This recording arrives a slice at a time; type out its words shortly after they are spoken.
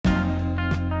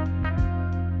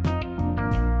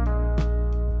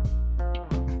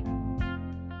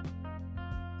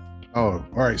Oh,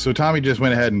 all right. So Tommy just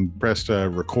went ahead and pressed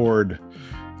record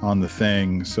on the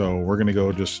thing. So we're gonna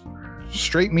go just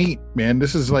straight meat, man.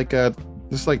 This is like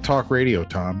talk radio,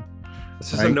 Tom.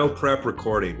 This is a no prep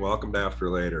recording. Welcome to After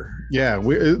Later. Yeah,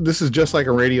 this is just like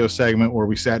a radio segment where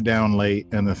we sat down late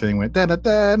and the thing went da da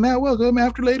da. Now welcome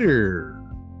After Later,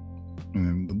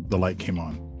 and the light came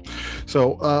on.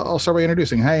 So I'll start by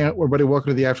introducing. Hey, everybody, welcome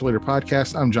to the After Later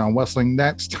podcast. I'm John Wessling.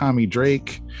 That's Tommy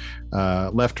Drake.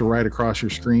 Left to right across your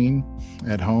screen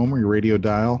at home or your radio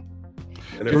dial.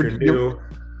 And if you're new,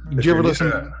 did you ever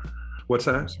listen? What's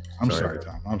that? I'm sorry,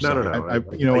 Tom. I'm sorry. No.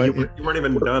 You weren't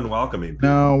even done welcoming people.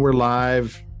 No, we're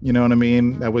live. You know what I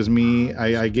mean? That was me.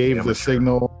 I gave the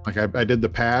signal. Like I did the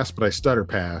pass, but I stutter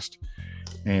passed.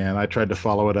 And I tried to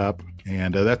follow it up.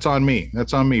 And that's on me.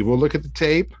 That's on me. We'll look at the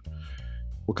tape.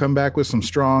 We'll come back with some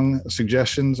strong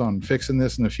suggestions on fixing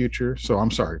this in the future. So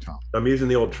I'm sorry, Tom. I'm using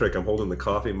the old trick. I'm holding the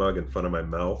coffee mug in front of my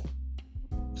mouth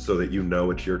so that you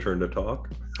know it's your turn to talk.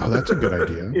 Oh, that's a good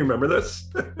idea. You remember this?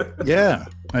 Yeah,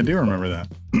 I do remember that.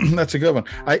 That's a good one.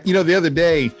 The other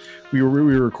day we were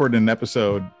recording an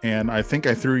episode, and I think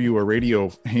I threw you a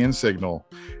radio hand signal,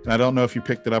 and I don't know if you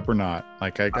picked it up or not.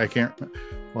 Like I can't.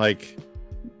 Like,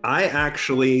 I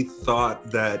actually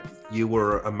thought that you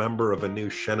were a member of a new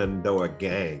Shenandoah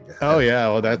gang. Oh yeah,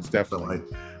 well that's definitely.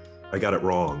 So I got it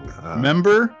wrong.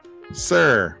 Member,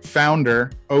 sir,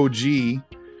 founder, OG.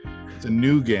 It's a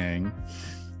new gang.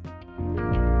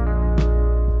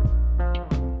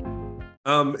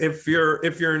 If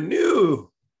you're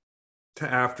new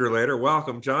to After Later,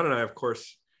 welcome. John and I, of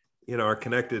course, are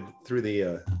connected through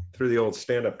the old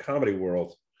stand-up comedy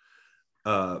world.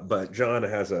 But John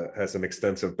has an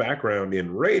extensive background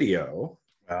in radio.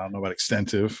 I don't know about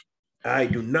extensive. I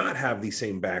do not have the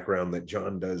same background that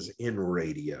John does in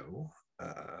radio.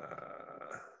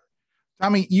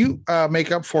 Tommy, you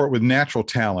make up for it with natural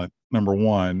talent, number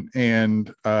one.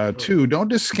 And two, don't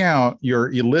discount your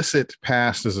illicit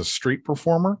past as a street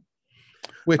performer,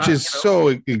 which is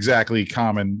so exactly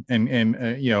common and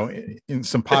in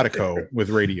simpatico with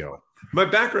radio. My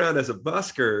background as a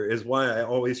busker is why I'm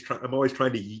always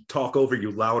trying to talk over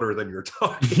you louder than you're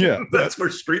talking. Yeah. That's where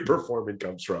street performing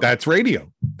comes from. That's radio.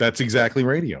 That's exactly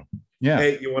radio. Yeah.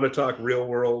 Hey, you want to talk real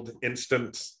world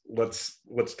instance? Let's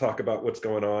talk about what's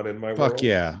going on in my world. Fuck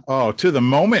yeah. Oh, to the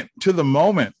moment,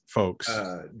 folks.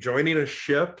 Joining a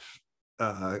ship,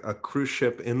 a cruise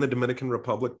ship in the Dominican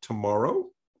Republic tomorrow.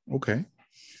 Okay.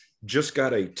 Just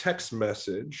got a text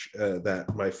message that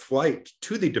my flight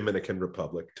to the Dominican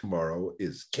Republic tomorrow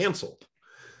is canceled.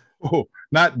 Oh,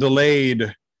 not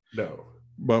delayed. No.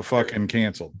 But fucking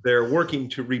canceled. They're working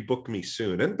to rebook me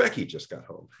soon. And Becky just got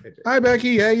home. Hey, hi,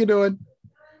 Becky. How you doing?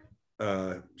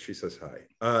 She says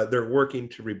hi. They're working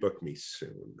to rebook me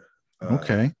soon.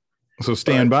 Okay. So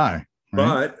stand by.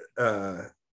 Right?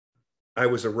 But I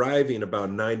was arriving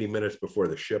about 90 minutes before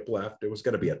the ship left. It was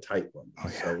going to be a tight one. Oh,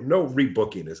 yeah. So no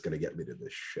rebooking is going to get me to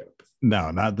this ship.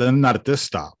 No, not at this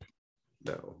stop.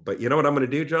 No, but you know what I'm going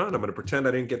to do, John? I'm going to pretend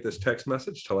I didn't get this text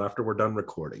message till after we're done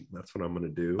recording. That's what I'm going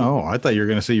to do. Oh, I thought you were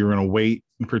going to say you were going to wait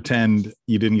and pretend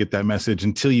you didn't get that message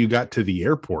until you got to the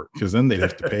airport, because then they'd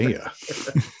have to pay you.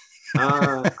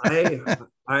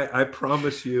 I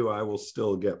promise you I will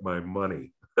still get my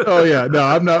money. Oh yeah, no,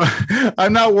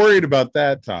 I'm not worried about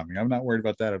that, Tommy. I'm not worried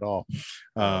about that at all.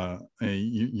 And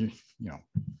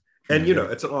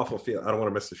it's an awful feel. I don't want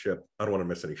to miss the ship. I don't want to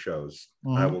miss any shows.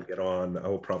 I will get on. I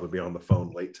will probably be on the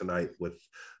phone late tonight with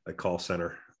a call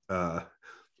center on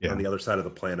the other side of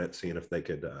the planet, seeing if they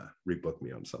could rebook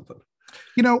me on something.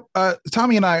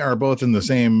 Tommy and I are both in the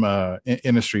same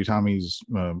industry. Tommy's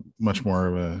much more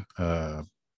of a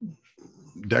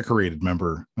decorated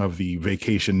member of the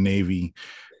vacation Navy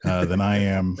than I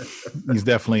am. He's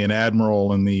definitely an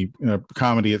admiral in the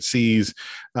comedy at seas.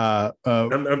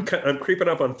 I'm creeping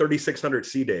up on 3,600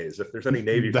 sea days. If there's any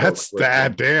Navy, that's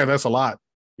that. Damn, that's a lot.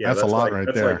 Yeah, that's a lot right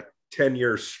there. Like 10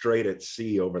 years straight at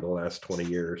sea over the last 20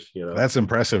 years. That's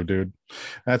impressive, dude.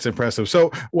 That's impressive. So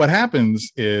what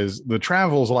happens is the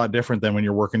travel is a lot different than when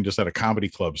you're working just at a comedy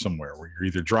club somewhere where you're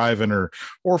either driving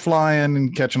or flying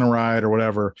and catching a ride or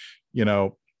whatever.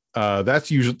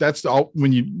 That's all.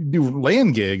 When you do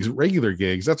land gigs, regular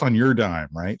gigs, that's on your dime,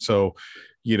 right? So,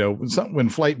 when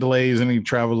flight delays, any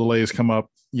travel delays come up,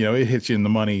 it hits you in the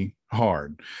money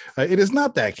hard. It is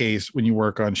not that case when you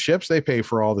work on ships. They pay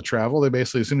for all the travel. They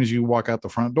basically, as soon as you walk out the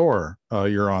front door,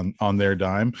 you're on their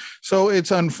dime. So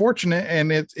it's unfortunate,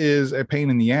 and it is a pain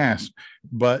in the ass.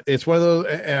 but it's one of those,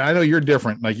 and I know you're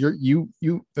different. Like you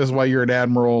this is why you're an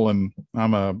admiral and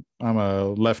I'm a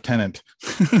lieutenant.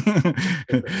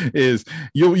 Is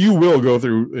you will go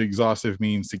through exhaustive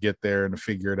means to get there and to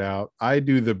figure it out. I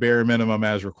do the bare minimum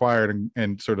as required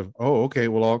and sort of, oh, okay,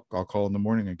 well, I'll call in the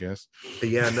morning, I guess.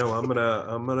 Yeah, no, I'm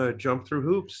gonna jump through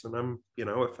hoops, and I'm,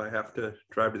 if I have to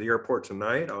drive to the airport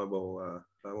tonight, I will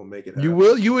make it happen.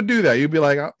 You would do that. You'd be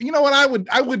like, you know what,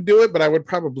 I would do it, but I would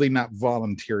probably not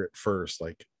volunteer it first.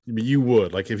 Like you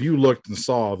would, like if you looked and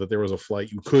saw that there was a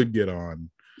flight you could get on.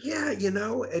 Yeah,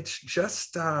 it's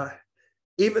just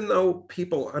even though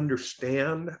people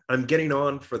understand I'm getting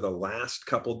on for the last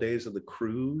couple days of the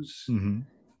cruise,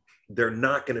 they're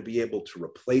not going to be able to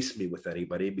replace me with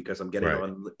anybody because I'm getting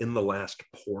on in the last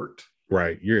port.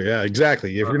 Right. Yeah,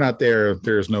 exactly. If you're not there,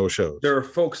 there's no shows. There are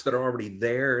folks that are already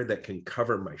there that can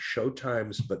cover my show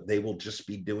times, but they will just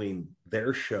be doing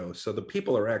their show. So the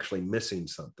people are actually missing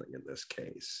something in this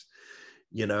case,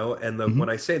 and when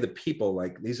I say the people,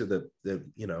 like these are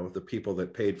the people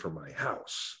that paid for my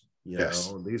house,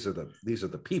 these are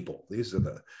the people, these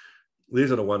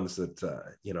are the ones that,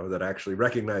 that actually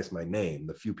recognize my name.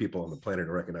 The few people on the planet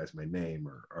who recognize my name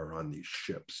are on these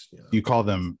ships. You call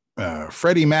them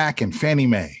Freddie Mac and Fannie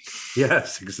Mae.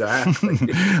 Yes, exactly.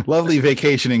 Lovely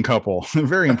vacationing couple.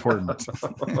 Very important.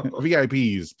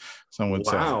 VIPs, some would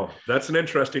say. Wow, that's an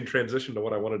interesting transition to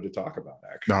what I wanted to talk about,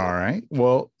 actually. All right.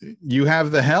 Well, you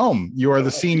have the helm. You are the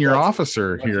senior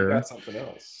officer here. You got something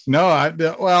else. No, I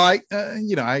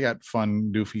got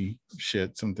fun, doofy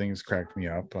shit. Some things cracked me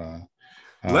up.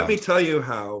 Let me tell you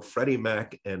how Freddie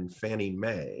Mac and Fannie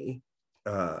Mae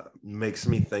makes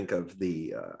me think of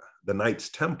the Knights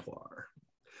Templar.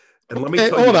 And let me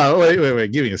hold on,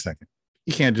 wait, give me a second.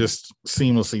 You can't just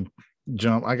seamlessly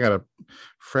jump. I got a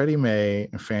Freddie Mae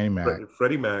and Fannie Mac.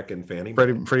 Freddie Mac and Fannie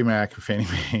Mae. Freddie Mac and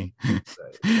Fannie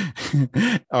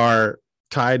Mae are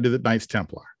tied to the Knights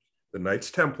Templar. The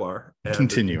Knights Templar. And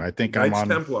continue. I think Knights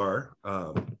Templar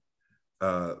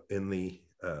in the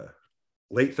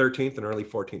late 13th and early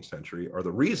 14th century are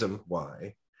the reason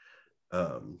why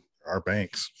our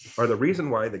banks are the reason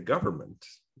why the government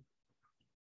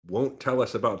won't tell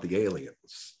us about the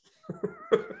aliens.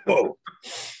 Whoa.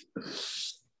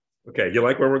 Okay, you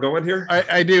like where we're going here?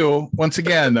 I do. Once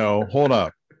again, though, hold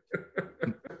up.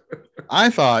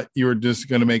 I thought you were just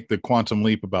going to make the quantum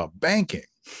leap about banking.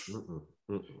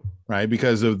 Right,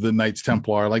 because of the Knights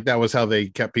Templar, like that was how they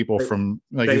kept people from,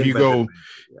 like,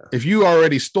 if you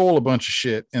already stole a bunch of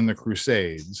shit in the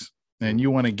Crusades and you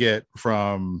want to get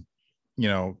from,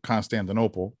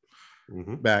 Constantinople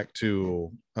back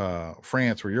to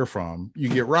France, where you're from, you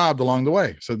get robbed along the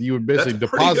way. So you would basically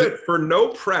deposit for no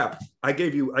prep. I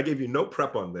gave you no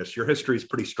prep on this. Your history is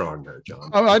pretty strong there, John.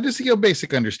 I just get a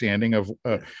basic understanding of,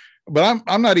 but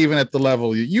I'm not even at the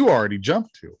level you already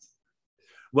jumped to.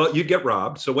 Well, you get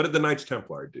robbed. So what did the Knights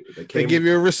Templar do? They give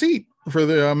you a receipt for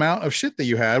the amount of shit that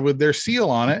you had with their seal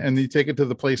on it, and you take it to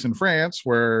the place in France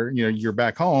where you're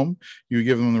back home. You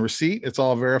give them the receipt; it's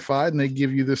all verified, and they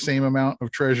give you the same amount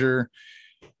of treasure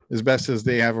as best as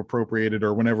they have appropriated,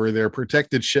 or whenever their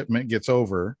protected shipment gets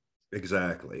over.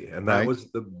 Exactly, and that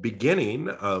was the beginning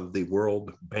of the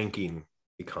world banking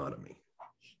economy.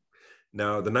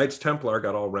 Now, the Knights Templar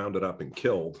got all rounded up and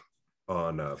killed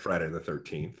on Friday the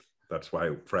 13th. That's why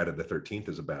Friday the 13th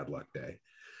is a bad luck day.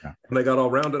 Yeah. And they got all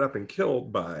rounded up and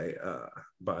killed by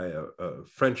a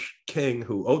French king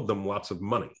who owed them lots of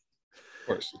money. Of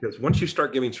course. Because once you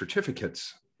start giving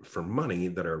certificates for money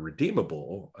that are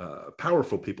redeemable,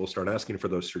 powerful people start asking for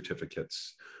those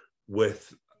certificates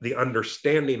with the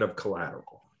understanding of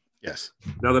collateral. Yes.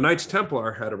 Now, the Knights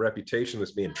Templar had a reputation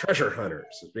as being treasure hunters,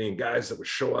 as being guys that would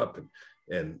show up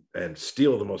and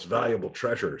steal the most valuable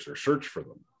treasures or search for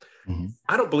them. Mm-hmm.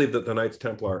 I don't believe that the Knights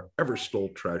Templar ever stole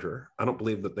treasure. I don't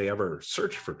believe that they ever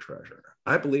searched for treasure.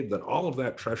 I believe that all of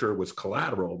that treasure was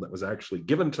collateral that was actually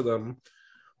given to them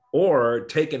or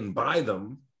taken by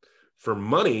them for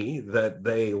money that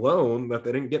they loaned that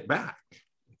they didn't get back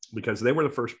because they were the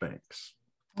first banks.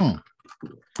 I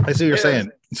see what you're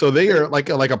saying. So they are like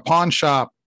a pawn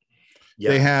shop. Yeah.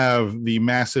 They have the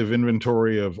massive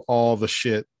inventory of all the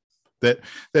shit that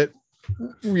a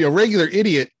regular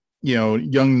idiot,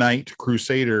 young knight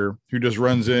crusader who just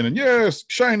runs in and yes,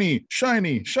 shiny,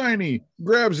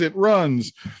 grabs it,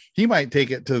 runs. He might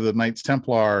take it to the Knights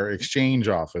Templar exchange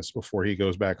office before he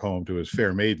goes back home to his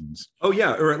fair maidens. Oh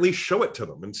yeah, or at least show it to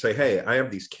them and say, "Hey, I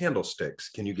have these candlesticks.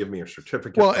 Can you give me a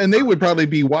certificate?" Well, and they would probably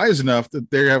be wise enough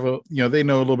that they have they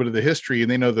know a little bit of the history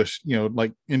and they know the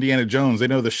like Indiana Jones, they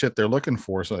know the shit they're looking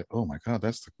for. So like, oh my god,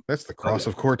 that's the cross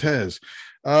of Cortez.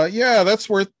 Yeah, that's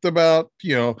worth about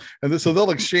and so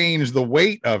they'll exchange the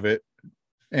weight of it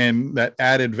And that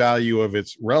added value of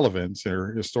its relevance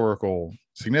or historical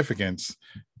significance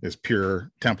is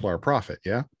pure Templar profit.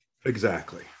 Yeah.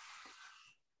 Exactly.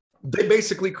 They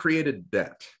basically created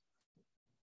debt,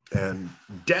 and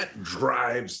debt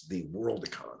drives the world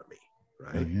economy,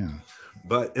 right? Yeah.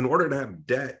 But in order to have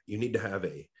debt, you need to have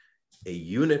a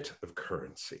unit of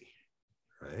currency,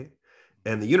 right?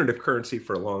 And the unit of currency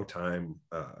for a long time,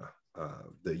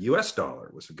 the US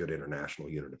dollar was a good international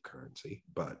unit of currency,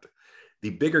 but the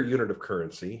bigger unit of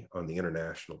currency on the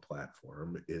international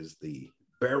platform is the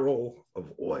barrel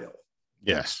of oil.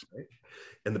 Yes. Right?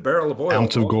 And the barrel of oil,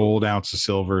 ounce of gold, ounce of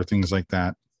silver, things like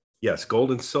that. Yes,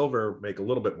 gold and silver make a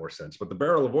little bit more sense, but the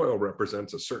barrel of oil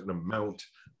represents a certain amount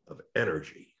of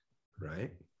energy,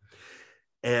 right?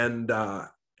 And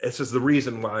this is the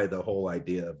reason why the whole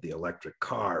idea of the electric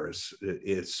car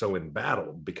is so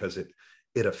embattled, because it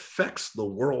affects the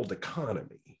world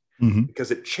economy, because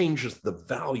it changes the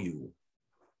value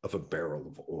of a barrel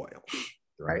of oil,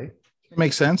 right? It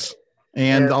makes sense.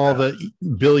 And all the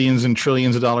billions and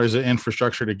trillions of dollars of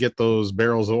infrastructure to get those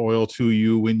barrels of oil to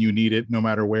you when you need it, no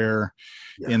matter where.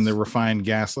 Yes. In the refined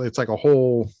gas. It's like a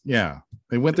whole,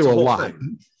 they went through a lot.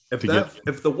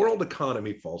 If the world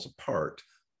economy falls apart,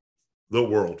 the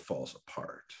world falls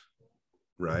apart,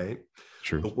 right?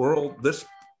 True. The world, this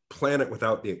planet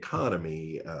without the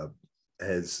economy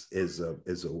is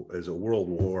a world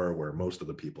war where most of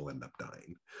the people end up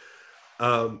dying.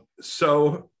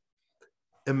 So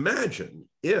imagine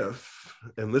if,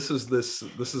 and this is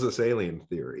this alien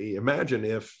theory, imagine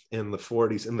if in the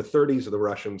 30s the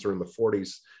Russians, or in the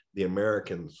 40s the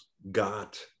Americans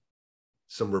got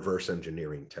some reverse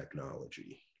engineering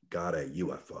technology, got a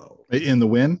UFO in the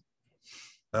wind.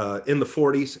 In the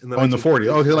 40s, in the 40s.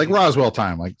 Okay, like Roswell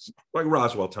time, like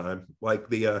Roswell time, like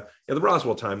the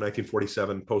Roswell time,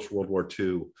 1947, post World War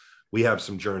II. We have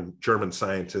some German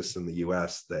scientists in the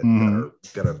U.S. that are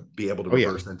going to be able to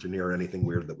reverse engineer anything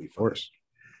weird that we find. Of course.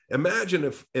 Imagine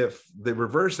if the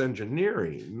reverse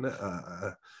engineering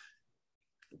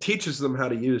teaches them how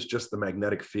to use just the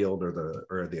magnetic field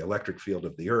or the electric field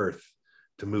of the Earth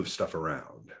to move stuff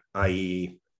around,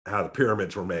 i.e., how the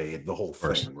pyramids were made, the whole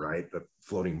thing, right? The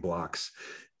floating blocks.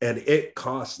 And it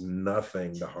costs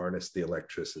nothing to harness the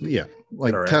electricity. Yeah,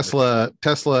 like Tesla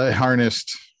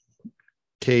harnessed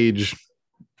cage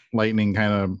lightning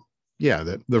kind of,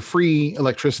 the free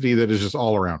electricity that is just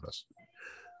all around us.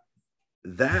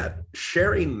 That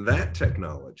sharing that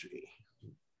technology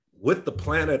with the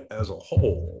planet as a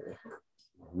whole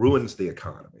ruins the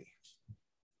economy.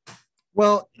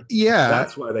 Well, yeah.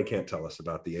 That's why they can't tell us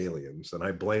about the aliens, and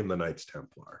I blame the Knights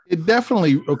Templar. It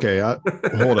definitely,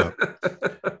 hold up.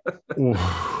 Ooh,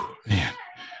 man,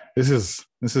 this is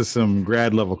some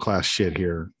grad level class shit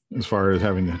here as far as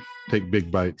having to take big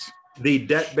bites. The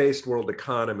debt-based world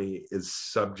economy is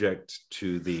subject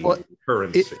to the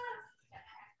currency.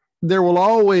 There will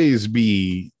always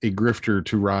be a grifter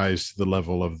to rise to the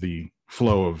level of the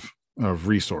flow of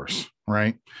resource,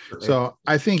 right? So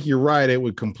I think you're right. It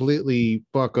would completely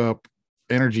fuck up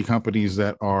energy companies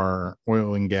that are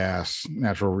oil and gas,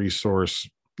 natural resource.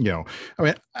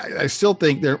 I still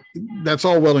think that's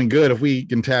all well and good if we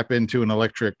can tap into an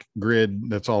electric grid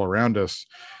that's all around us.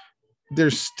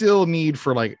 There's still need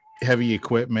for like heavy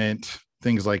equipment,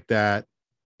 things like that.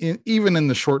 Even in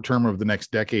the short term of the next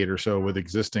decade or so with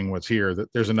existing what's here,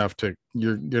 that there's enough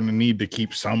you're going to need to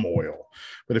keep some oil.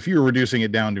 But if you're reducing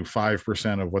it down to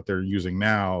 5% of what they're using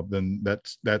now, then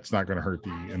that's not going to hurt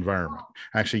the environment.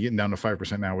 Actually, getting down to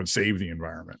 5% now would save the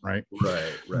environment, right?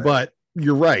 Right. But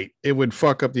you're right. It would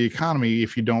fuck up the economy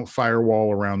if you don't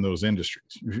firewall around those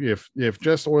industries. If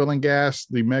just oil and gas,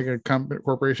 the mega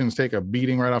corporations take a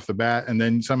beating right off the bat, and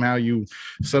then somehow you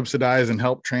subsidize and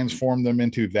help transform them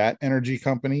into that energy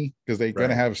company, because they're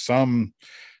going to have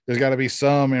there's got to be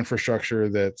some infrastructure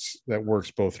that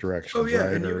works both directions. Oh yeah,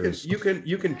 right? And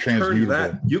you can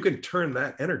turn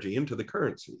that energy into the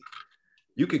currency.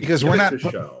 You could, because we're not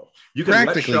Shell. You can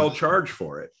let Shell charge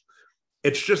for it.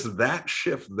 It's just that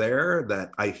shift there that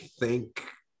I think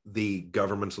the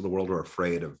governments of the world are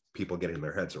afraid of people getting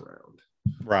their heads around.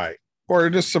 Right. Or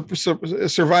just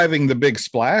surviving the big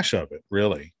splash of it,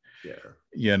 really. Yeah.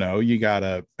 You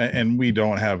gotta, and we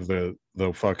don't have the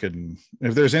fucking,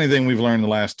 if there's anything we've learned in the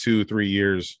last 2-3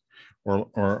 years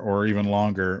or even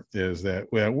longer, is that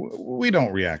we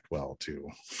don't react well to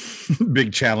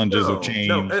big challenges of change.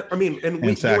 No, I mean, and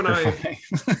you and I,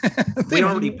 we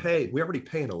already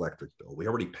pay an electric bill. We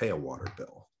already pay a water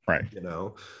bill. Right.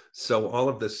 So all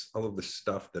of this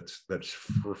stuff that's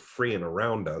for free and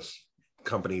around us,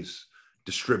 companies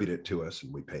distribute it to us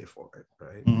and we pay for it,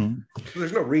 right? Mm-hmm. So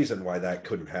there's no reason why that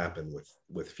couldn't happen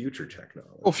with future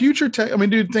technology. Well, future tech, I mean,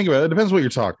 dude, think about it. It depends what you're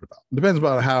talking about. It depends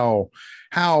about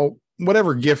how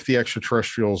whatever gift the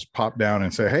extraterrestrials pop down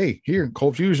and say, hey, here,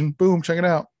 cold fusion, boom, check it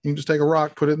out. You can just take a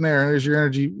rock, put it in there, and there's your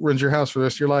energy, runs your house for the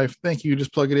rest of your life. Thank you.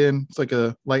 Just plug it in. It's like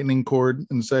a lightning cord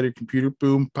inside your computer,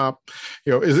 boom, pop.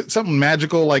 You know, is it something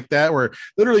magical like that where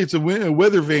literally it's a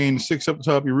weather vane sticks up the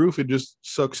top of your roof, it just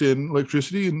sucks in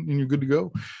electricity and you're good to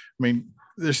go? I mean,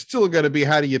 there's still got to be,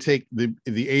 how do you take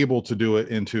the able to do it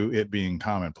into it being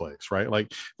commonplace, right?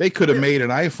 Like they could have made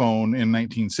an iPhone in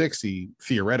 1960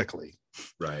 theoretically.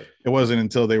 Right. It wasn't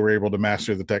until they were able to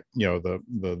master the tech, you know,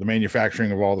 the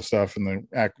manufacturing of all the stuff and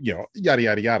the, you know, yada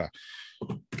yada yada.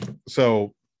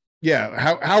 So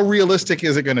yeah, how realistic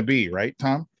is it going to be, right,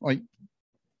 Tom? Like,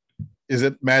 is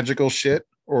it magical shit,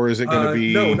 or is it going to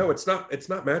be? No, it's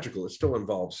not magical. It still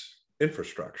involves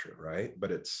infrastructure, right?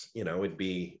 But it's, you know, it'd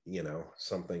be, you know,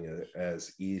 something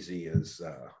as easy as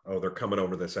they're coming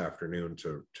over this afternoon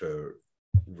to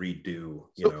redo,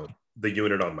 you know, the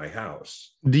unit on my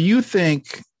house. Do you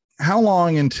think, how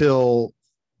long until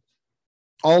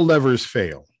all levers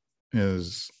fail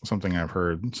is something I've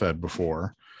heard said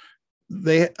before.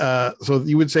 They so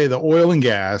you would say the oil and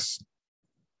gas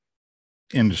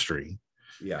industry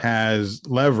has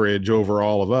leverage over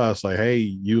all of us. Like, hey,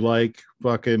 you like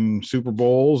fucking Super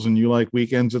Bowls and you like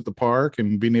weekends at the park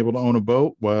and being able to own a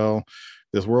boat. Well,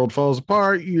 this world falls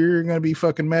apart. You're going to be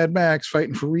fucking Mad Max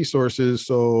fighting for resources.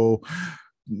 So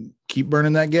keep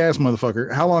burning that gas,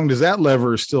 motherfucker. How long does that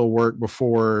lever still work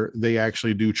before they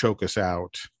actually do choke us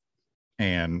out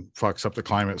and fucks up the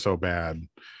climate so bad?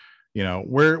 You know,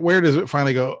 where does it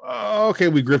finally go? Oh, okay,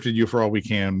 we grifted you for all we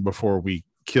can before we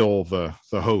kill the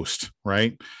host,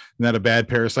 right? Isn't that a bad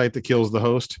parasite that kills the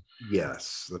host?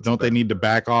 Yes. Don't they need to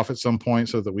back off at some point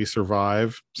so that we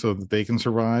survive, so that they can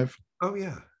survive? Oh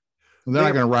yeah. They're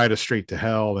not going to ride us straight to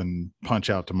hell and punch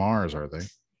out to Mars, are they?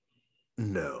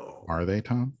 No. Are they,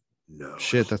 Tom? No.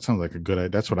 Shit, that sounds like a good idea.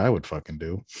 That's what I would fucking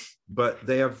do. But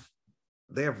they have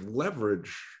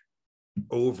leverage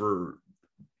over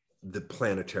the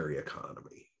planetary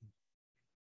economy,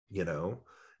 you know,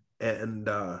 and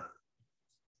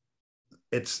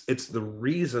it's the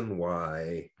reason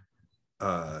why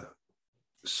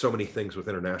so many things with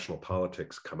international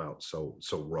politics come out so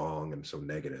wrong and so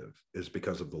negative, is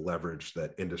because of the leverage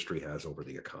that industry has over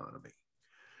the economy.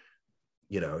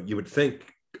 You know, you would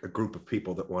think a group of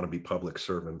people that want to be public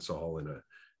servants all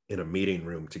in a meeting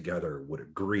room together would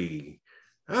agree,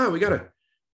 we gotta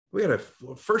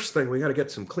first thing, we got to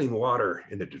get some clean water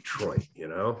into Detroit, you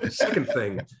know. Second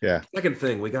thing,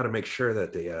 we got to make sure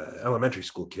that the elementary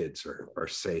school kids are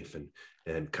safe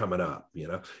and coming up, you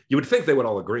know. You would think they would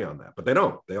all agree on that, but they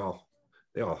don't. They all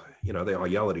you know, they all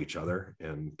yell at each other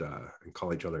and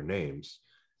call each other names.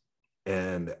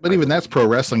 But even that's pro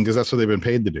wrestling, because that's what they've been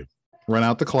paid to do. Run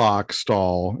out the clock,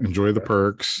 stall, enjoy the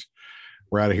perks.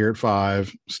 We're out of here at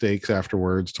 5, steaks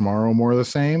afterwards. Tomorrow, more of the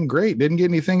same. Great. Didn't get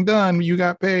anything done. You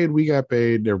got paid. We got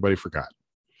paid. Everybody forgot.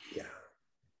 Yeah.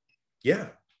 Yeah.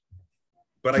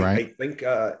 But I think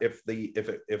if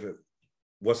it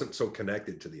wasn't so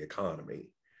connected to the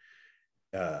economy,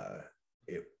 there'd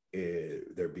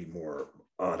be more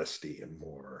honesty and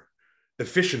more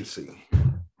efficiency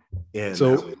in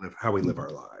how we live our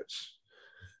lives.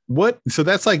 So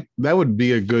that's like, that would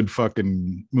be a good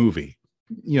fucking movie.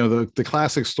 You know, the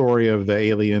classic story of the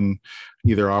alien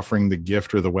either offering the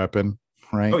gift or the weapon,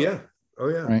 right? Oh yeah.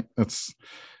 Right. That's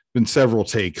been several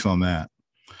takes on that.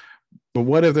 But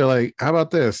what if they're like, how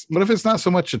about this? What if it's not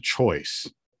so much a choice?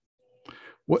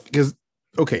 Because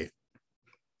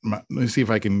let me see if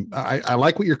I can. I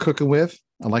like what you're cooking with.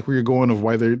 I like where you're going of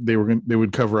why they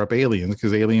would cover up aliens,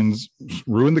 because aliens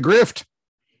ruin the grift,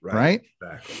 right?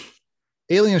 Exactly.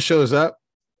 Alien shows up,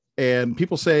 and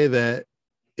people say that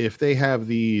if they have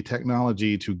the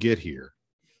technology to get here,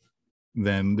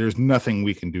 then there's nothing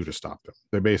we can do to stop them.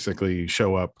 They basically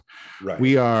show up. Right.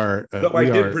 We are. I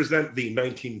did present the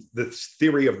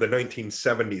theory of the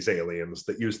 1970s aliens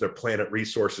that use their planet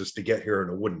resources to get here in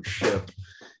a wooden ship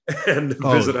and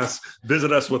visit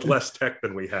us with less tech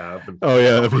than we have.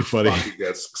 That'd be funny.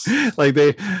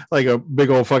 like a big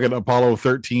old fucking Apollo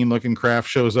 13 looking craft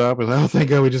shows up and thank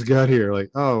God we just got here.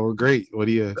 Like, oh, great. What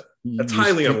do you? That's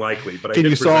highly unlikely, but can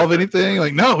you solve anything?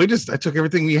 Like, no, I took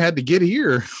everything we had to get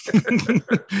here.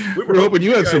 we were hoping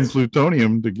you had some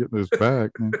plutonium to get this back.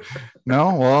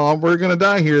 No, well, we're gonna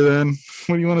die here then.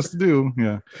 What do you want us to do?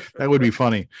 Yeah, that would be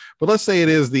funny. But let's say it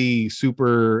is the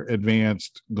super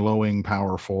advanced, glowing,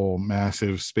 powerful,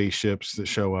 massive spaceships that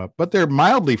show up, but they're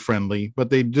mildly friendly,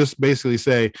 but they just basically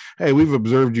say, hey, we've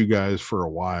observed you guys for a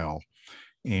while.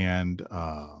 And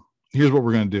here's what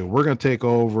we're going to do. We're going to take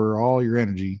over all your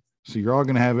energy. So you're all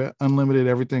going to have it unlimited.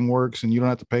 Everything works and you don't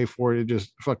have to pay for it. It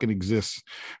just fucking exists.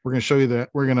 We're going to show you that.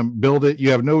 We're going to build it. You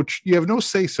have no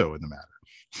say so in the matter.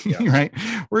 Yeah. Right.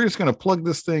 We're just going to plug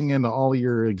this thing into all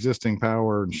your existing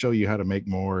power and show you how to make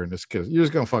more. And it's because you're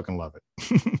just going to fucking love it.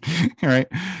 All right.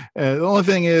 The only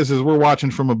thing is we're watching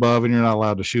from above and you're not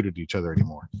allowed to shoot at each other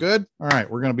anymore. Good. All right.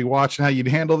 We're going to be watching how you'd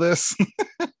handle this.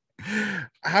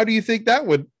 How do you think that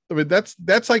would, I mean,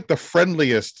 that's like the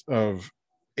friendliest of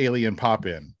alien pop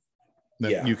in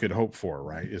that you could hope for,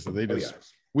 right? Is that they just,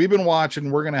 we've been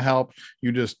watching, we're going to help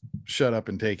you, just shut up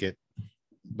and take it.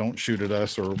 Don't shoot at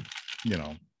us, or, you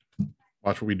know,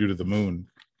 watch what we do to the moon.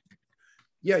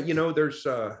 Yeah. You know, there's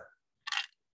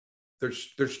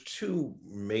two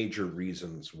major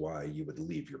reasons why you would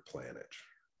leave your planet,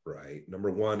 right?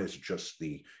 Number one is just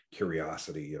the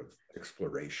curiosity of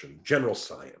exploration, general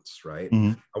science, right?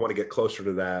 Mm-hmm. I want to get closer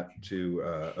to that,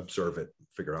 to observe it,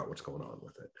 figure out what's going on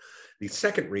with it. The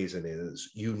second reason is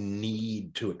you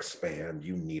need to expand.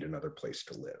 You need another place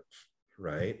to live,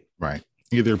 right? Right.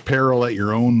 Either peril at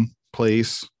your own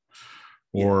place,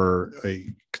 or a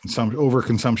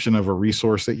overconsumption of a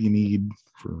resource that you need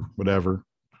for whatever.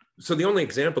 So the only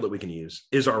example that we can use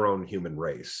is our own human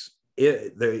race.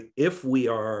 If we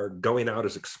are going out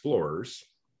as explorers,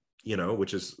 you know,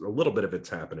 which is a little bit of it's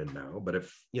happening now, but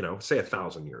if, you know, say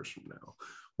 1,000 years from now,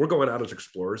 we're going out as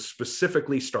explorers,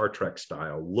 specifically Star Trek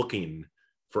style, looking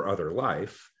for other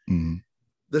life. Mm-hmm.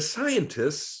 The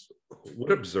scientists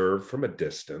would observe from a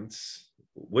distance,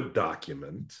 would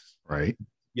document, right?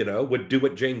 You know, would do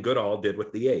what Jane Goodall did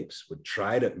with the apes, would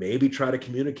try to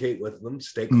communicate with them,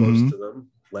 stay close to them,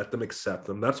 let them accept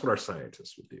them. That's what our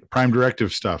scientists would do. Prime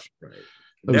directive stuff. Right.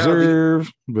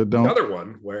 Observe, but don't. Another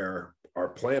one where our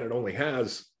planet only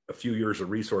has a few years of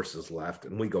resources left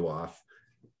and we go off.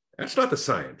 That's not the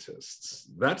scientists.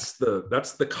 That's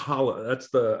the colonists.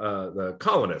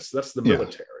 That's the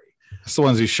military. It's the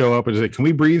ones who show up and say, "Can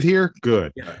we breathe here?"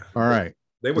 Good. Yeah. All right.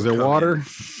 Is there water?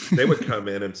 They would come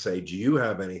in and say, "Do you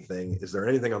have anything? Is there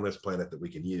anything on this planet that we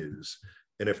can use?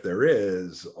 And if there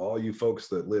is, all you folks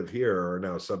that live here are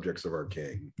now subjects of our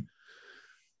king."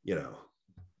 You know,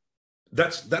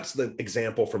 that's the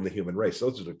example from the human race.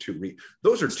 Those are two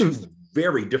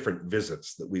very different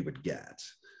visits that we would get.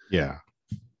 Yeah.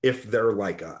 If they're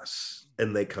like us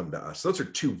and they come to us, those are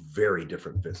two very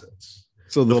different visits.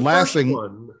 So the last thing,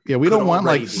 we don't want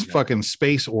like fucking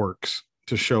space orcs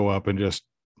to show up and just,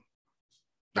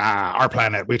 our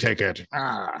planet, we take it.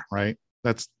 Right.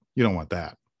 You don't want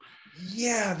that.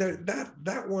 Yeah.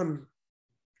 That one.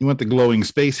 You want the glowing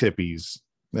space hippies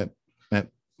that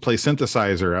play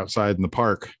synthesizer outside in the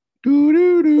park.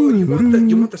 Well, you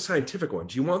want the scientific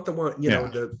ones. You want the one, you know,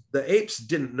 the apes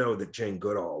didn't know that Jane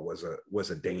Goodall was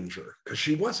a danger, because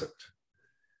she wasn't.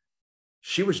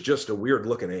 She was just a weird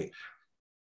looking ape.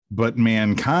 But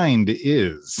mankind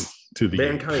is to the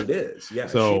mankind ape. Is, yeah.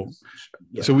 So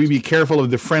we be careful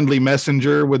of the friendly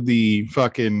messenger with the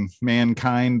fucking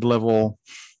mankind level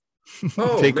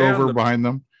takeover behind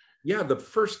them. Yeah, the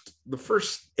first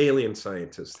alien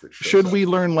scientist that should we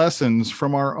learn lessons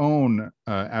from our own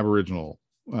Aboriginal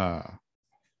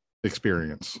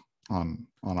experience on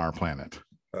our planet?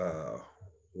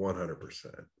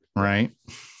 100%. Right.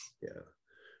 Yeah,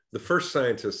 the first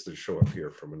scientists that show up here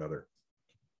from another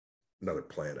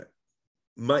planet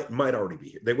might already be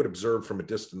here. They would observe from a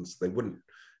distance. They wouldn't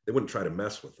try to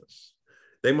mess with us.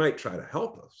 They might try to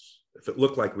help us if it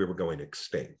looked like we were going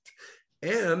extinct.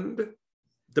 And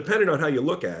depending on how you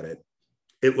look at it,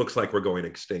 it looks like we're going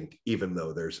extinct, even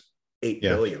though there's 8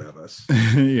 billion of us.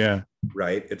 Yeah.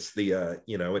 Right. It's the,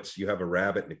 you have a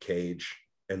rabbit in a cage,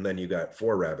 and then you got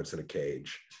 4 rabbits in a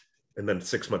cage. And then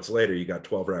 6 months later, you got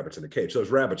 12 rabbits in a cage. Those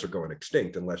rabbits are going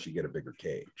extinct unless you get a bigger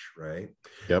cage. Right.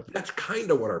 Yep. That's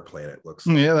kind of what our planet looks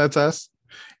like. Yeah, that's us.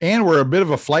 And we're a bit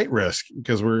of a flight risk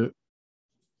because we're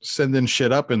sending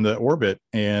shit up into orbit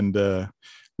and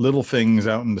little things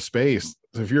out into space.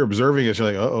 So if you're observing it,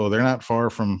 you're like, they're not far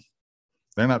from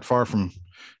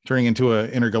turning into an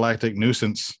intergalactic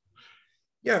nuisance.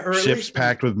 Yeah, or ships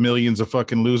packed with millions of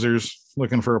fucking losers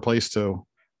looking for a place to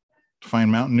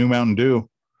find new Mountain Dew.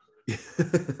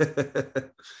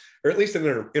 Or at least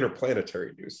an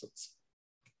interplanetary nuisance.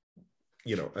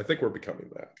 You know, I think we're becoming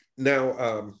that.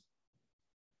 Now,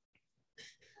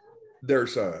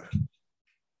 there's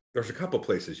a couple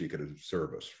places you could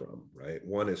observe us from, right?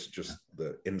 One is just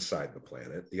the inside the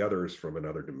planet. The other is from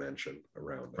another dimension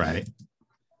around us. Right.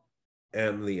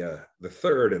 And the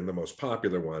third and the most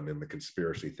popular one in the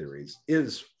conspiracy theories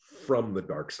is from the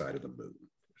dark side of the moon.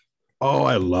 Oh,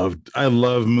 I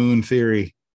love moon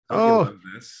theory. Don't you love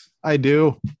this? I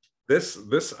do.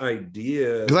 This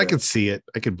idea because I could see it.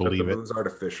 I could believe the it. moon's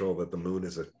artificial, that the moon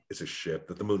is a ship,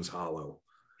 that the moon's hollow.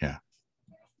 Yeah.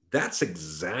 That's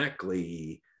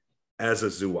exactly, as a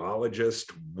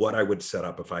zoologist, what I would set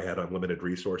up if I had unlimited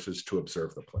resources to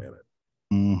observe the planet.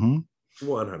 100%.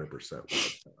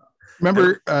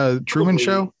 Remember Truman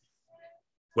Show?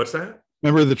 What's that?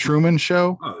 Remember the Truman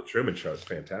Show? Oh, the Truman Show is a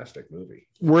fantastic movie.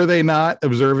 Were they not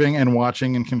observing and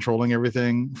watching and controlling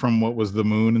everything from what was the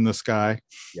moon in the sky?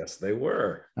 Yes, they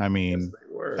were. I mean, yes, they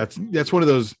were. That's one of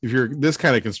those, if you're this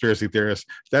kind of conspiracy theorist,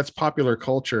 that's popular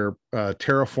culture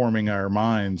terraforming our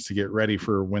minds to get ready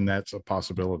for when that's a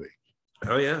possibility.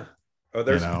 Oh, yeah. Oh,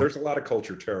 there's a lot of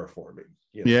culture terraforming.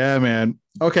 You know? Yeah, man.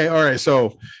 Okay. All right.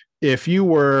 So if you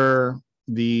were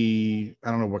I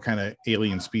don't know what kind of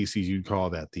alien species you'd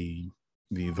call that, the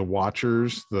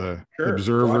watchers, the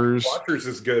observers. Watchers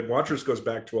is good. Watchers goes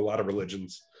back to a lot of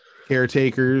religions.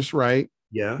 Caretakers, right?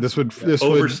 Yeah. This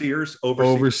overseers.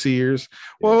 Overseers. Yeah.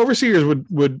 Well, overseers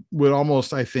would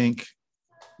almost, I think,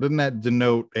 doesn't that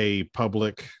denote a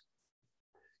public?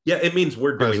 Yeah, it means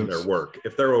we're doing their work.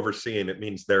 If they're overseeing, it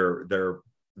means they're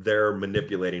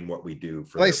manipulating what we do.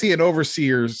 I see an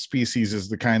overseer species as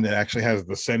the kind that actually has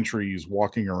the sentries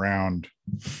walking around,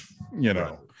 you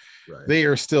know. Right. They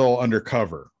are still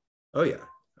undercover. Oh yeah.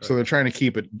 So they're trying to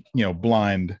keep it,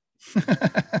 blind.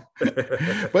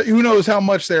 But who knows how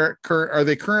much are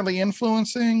they currently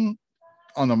influencing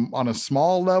on a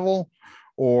small level,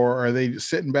 or are they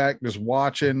sitting back just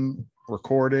watching,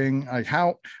 recording? Like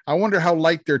I wonder how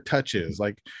light their touch is.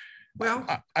 Like, well,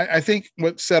 I think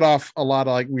what set off a lot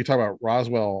of, like, we talked about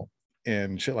Roswell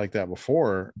and shit like that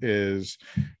before, is,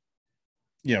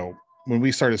 when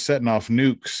we started setting off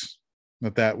nukes,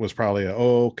 that was probably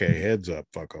okay, heads up,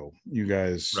 fucko, you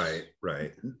guys.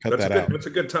 Right. Cut that out. It's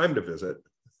a good time to visit.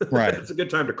 Right. It's a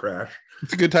good time to crash.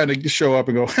 It's a good time to show up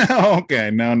and go, okay,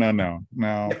 no.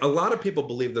 Yeah, a lot of people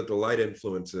believe that the light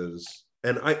influences,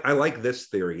 and I like this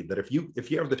theory, that if you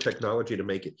have the technology to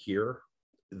make it here,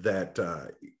 that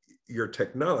your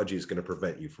technology is going to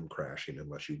prevent you from crashing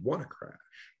unless you want to crash.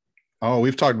 Oh,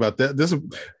 we've talked about that.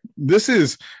 This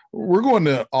is we're going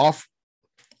to off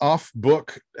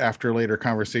book after later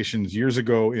conversations years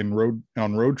ago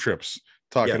on road trips,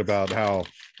 talking about how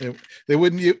they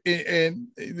wouldn't be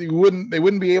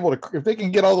able to, if they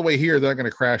can get all the way here, they're not going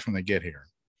to crash when they get here.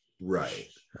 Right.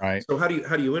 So how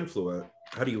do you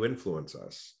influence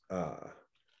us? Well,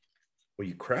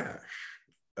 you crash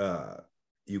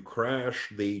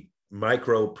the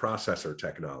microprocessor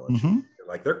technology.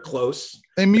 Like, they're close.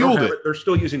 They muled it. They're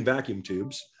still using vacuum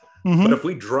tubes. But if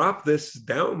we drop this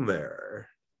down there,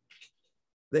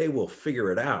 they will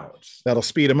figure it out. That'll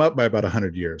speed them up by about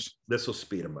 100 years. This will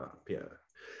speed them up. Yeah.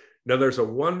 Now, there's a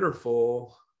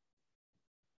wonderful,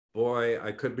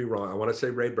 I could be wrong. I want to say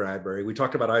Ray Bradbury. We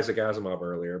talked about Isaac Asimov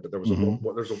earlier, but there was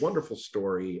there's a wonderful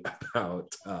story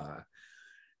about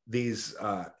these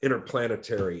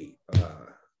interplanetary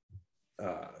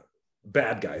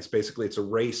bad guys. Basically, it's a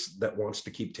race that wants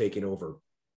to keep taking over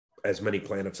as many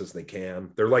planets as they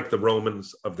can. They're like the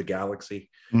Romans of the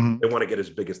galaxy. They want to get as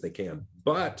big as they can.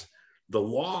 But the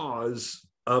laws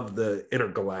of the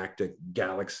intergalactic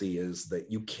galaxy is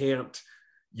that you can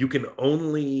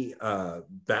only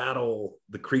battle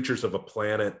the creatures of a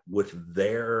planet with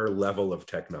their level of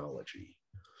technology.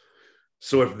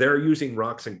 So if they're using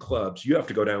rocks and clubs, you have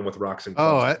to go down with rocks and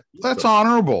clubs. Oh, that's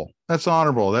honorable. That's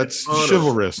honorable. That's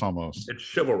chivalrous almost. It's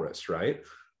chivalrous, right?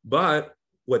 But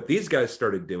what these guys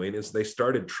started doing is they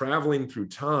started traveling through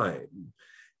time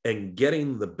and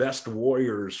getting the best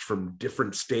warriors from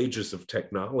different stages of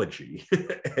technology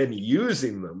and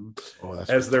using them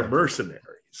as their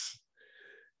mercenaries.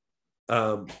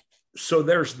 So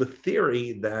there's the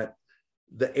theory that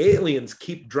the aliens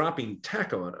keep dropping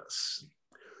tech on us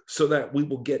so that we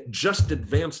will get just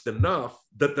advanced enough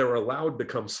that they're allowed to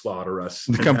come slaughter us.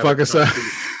 To come fuck us up.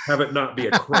 Have it not be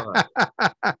a crime.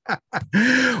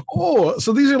 Oh,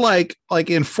 so these are like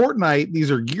in Fortnite,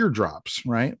 these are gear drops,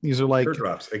 right? These are like gear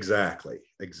drops. Exactly.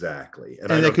 And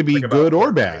that could be good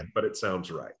or bad. But it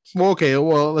sounds right. Well, okay.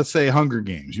 Well, let's say Hunger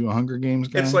Games. You a Hunger Games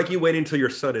guy? It's like you wait until your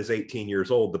son is 18 years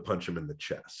old to punch him in the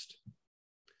chest.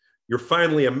 You're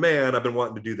finally a man. I've been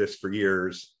wanting to do this for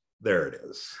years. There it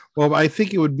is. Well, I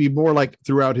think it would be more like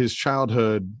throughout his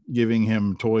childhood, giving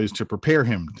him toys to prepare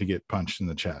him to get punched in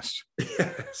the chest.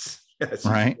 Yes.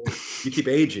 Right. You keep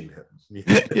aging him.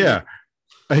 Yeah.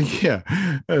 Okay.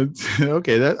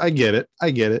 I get it.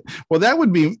 Well, that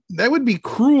would be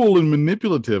cruel and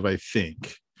manipulative, I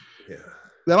think. Yeah.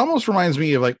 That almost reminds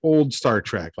me of like old Star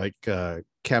Trek, like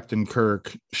Captain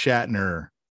Kirk, Shatner,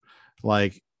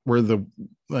 like where the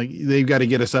like they've got to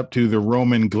get us up to the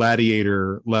Roman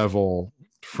gladiator level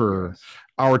for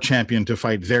our champion to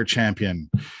fight their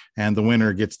champion, and the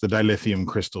winner gets the dilithium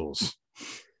crystals.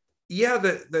 Yeah,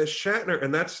 the Shatner,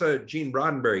 and that's a Gene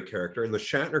Roddenberry character, and the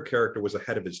Shatner character was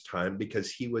ahead of his time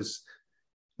because he was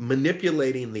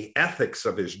manipulating the ethics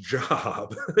of his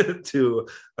job to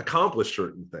accomplish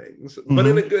certain things, but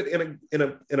in a good,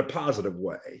 in a positive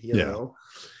way, you know.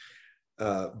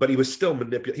 But he was still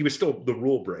he was still the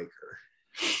rule breaker.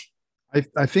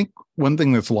 I think one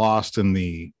thing that's lost in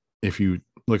if you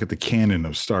look at the canon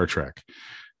of Star Trek,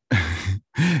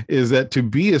 is that to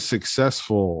be a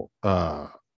successful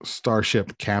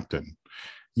starship captain,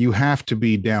 you have to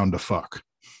be down to fuck.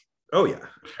 Oh yeah.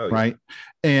 Right.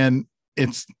 And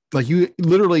it's like, you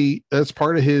literally, that's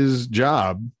part of his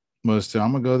job was to,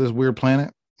 I'm gonna go to this weird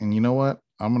planet, and you know what,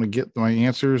 I'm gonna get my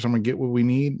answers, I'm gonna get what we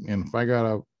need, and if I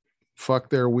gotta fuck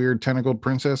their weird tentacled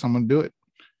princess, I'm gonna do it.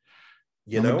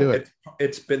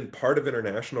 It's been part of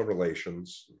international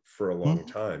relations for a long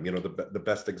time. You know, the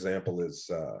best example is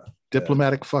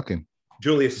diplomatic fucking.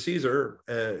 Julius Caesar,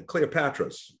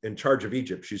 Cleopatra's in charge of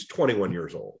Egypt. She's 21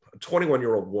 years old. A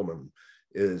 21-year-old woman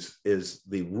is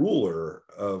the ruler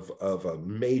of a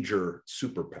major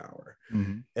superpower.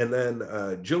 And then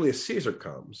Julius Caesar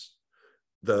comes,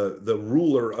 the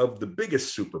ruler of the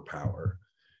biggest superpower,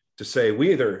 to say,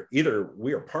 we either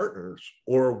we are partners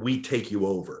or we take you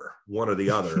over, one or the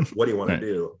other. What do you want to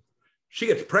do? She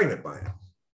gets pregnant by him,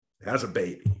 has a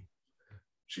baby.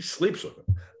 She sleeps with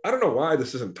him. I don't know why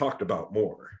this isn't talked about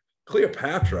more.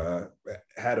 Cleopatra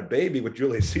had a baby with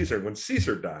Julius Caesar. When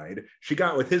Caesar died, she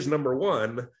got with his number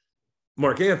one,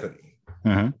 Mark Antony.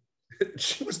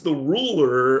 She was the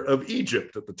ruler of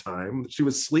Egypt at the time. She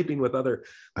was sleeping with other,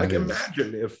 like,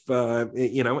 imagine if,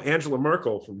 you know, Angela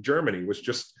Merkel from Germany was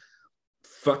just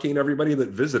fucking everybody that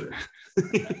visited.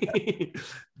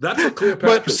 That's what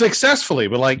Cleopatra. But successfully,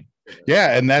 but like,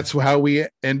 yeah, and that's how we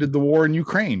ended the war in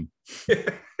Ukraine.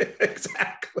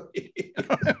 Exactly. You know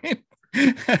what I mean?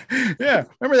 Yeah,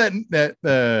 remember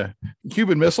that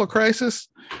Cuban Missile Crisis?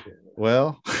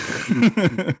 Well,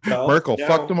 Merkel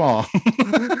fucked them all.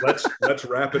 let's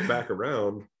wrap it back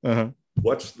around.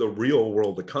 What's the real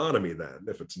world economy then?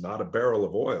 If it's not a barrel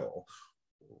of oil,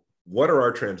 what are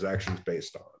our transactions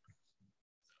based on?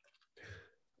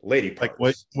 Lady parts,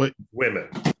 like what women,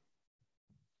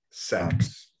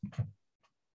 sex.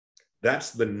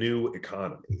 That's the new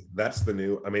economy. That's the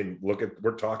new, I mean,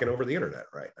 we're talking over the internet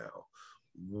right now.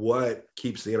 What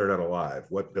keeps the internet alive?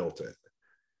 What built it?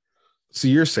 So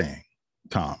you're saying,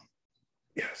 Tom,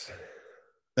 yes,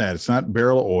 that it's not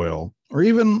barrel of oil, or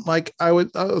even like I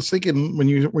was thinking when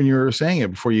you were saying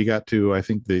it before you got to, I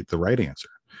think, the right answer.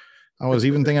 I was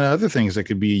even thinking of other things that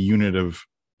could be a unit of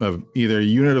either a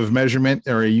unit of measurement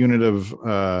or a unit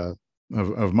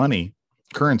of money,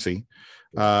 currency.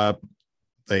 A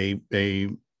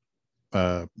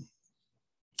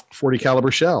 40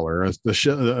 caliber shell, or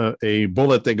a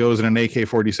bullet that goes in an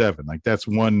AK-47. Like that's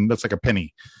like a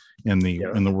penny in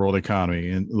the world economy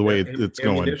and the way it's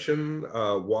going. Ammunition,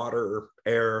 water,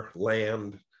 air,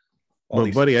 land. Well,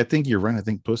 buddy, I think you're right. I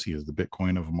think pussy is the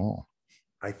Bitcoin of them all.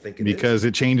 I think because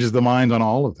it changes the mind on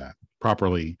all of that.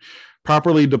 Properly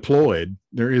deployed,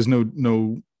 there is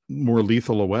no more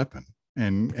lethal a weapon.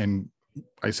 And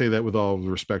I say that with all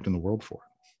the respect in the world for it.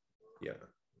 Yeah.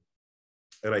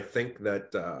 And I think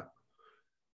that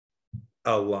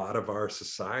a lot of our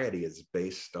society is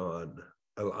based on,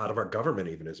 a lot of our government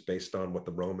even is based on what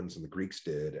the Romans and the Greeks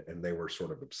did. And they were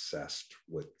sort of obsessed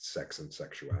with sex and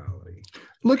sexuality.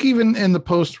 Look, even in the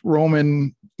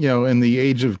post-Roman, in the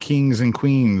age of kings and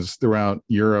queens throughout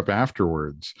Europe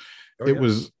afterwards, it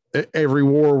was, every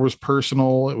war was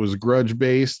personal. It was grudge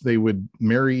based. They would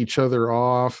marry each other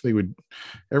off.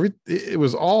 It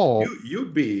was all,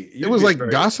 it was like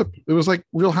gossip. It was like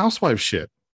Real Housewives shit,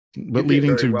 but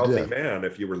leading to wealthy death. Man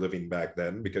if you were living back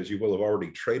then, because you will have already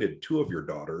traded 2 of your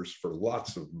daughters for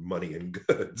lots of money and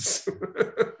goods.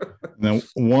 Now,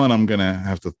 one, I'm going to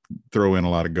have to throw in a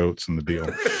lot of goats in the deal.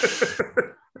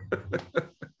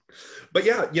 But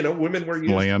yeah, women were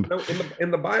used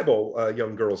in the Bible.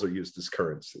 Young girls are used as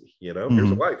currency.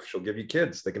 Here's a wife; she'll give you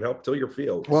kids. They can help till your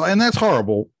fields. Well, and that's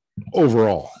horrible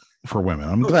overall for women.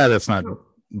 I'm glad that's not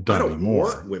done anymore.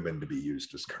 I don't want women to be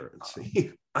used as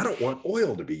currency. I don't want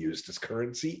oil to be used as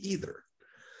currency either.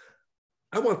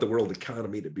 I want the world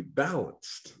economy to be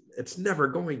balanced. It's never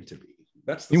going to be.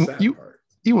 That's the sad part.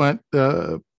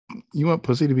 You want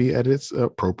pussy to be at its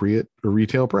appropriate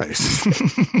retail price.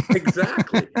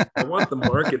 Exactly. I want the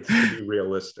markets to be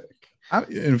realistic.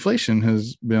 Inflation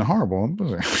has been horrible.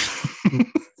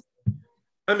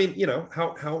 I mean,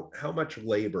 how much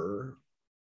labor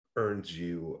earns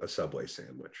you a Subway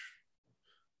sandwich.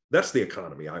 That's the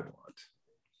economy I want.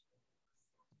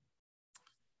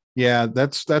 Yeah,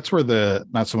 that's where the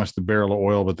not so much the barrel of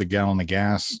oil, but the gallon of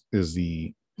gas is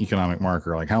the economic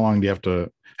marker. Like how long do you have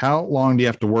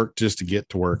to work just to get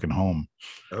to work and home?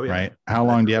 Oh yeah. Right. How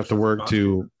long do you have to work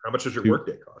to? How much does your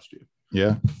workday cost you?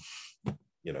 Yeah.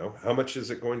 You know, how much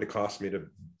is it going to cost me to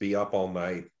be up all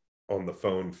night on the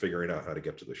phone figuring out how to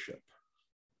get to the ship?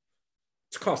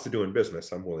 It's a cost of doing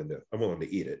business. I'm willing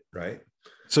to eat it, right?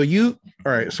 So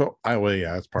all right. So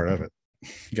yeah, that's part of it.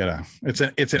 You gotta.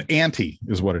 It's an ante,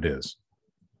 is what it is,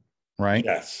 right?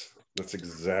 Yes, that's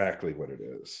exactly what it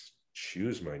is.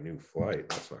 Choose my new flight.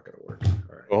 That's not going to work.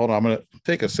 All right. Well, hold on. I'm gonna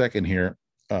take a second here,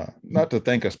 not to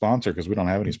thank a sponsor because we don't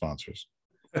have any sponsors.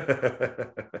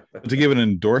 To give an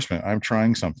endorsement, I'm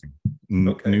trying something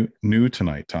new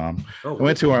tonight, Tom. I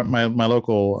went to my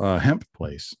local hemp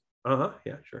place.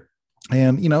 Yeah, sure.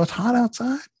 And it's hot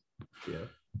outside. Yeah.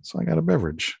 So I got a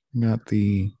beverage. I got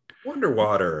the Wonder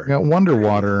Water. I got Wonder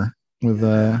Water with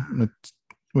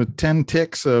 10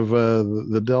 ticks of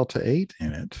the Delta 8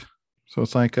 in it. So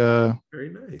it's like very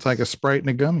nice. It's like a Sprite and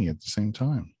a gummy at the same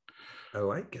time. I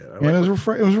like it. It was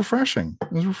refreshing.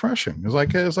 It was refreshing. It was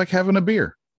like having a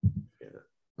beer. Yeah.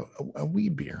 A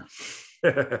weed beer.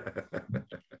 Very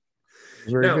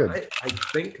good. I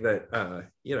think that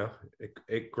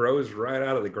it grows right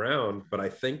out of the ground, but I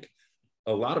think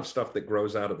a lot of stuff that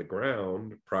grows out of the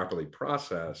ground, properly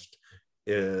processed,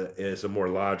 is a more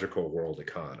logical world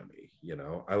economy.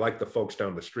 I like the folks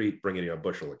down the street bringing you a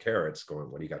bushel of carrots going,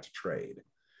 what do you got to trade?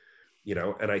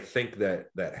 And I think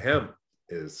that hemp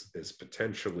is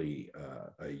potentially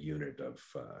a unit of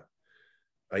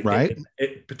right.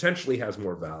 It potentially has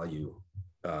more value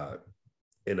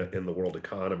in the world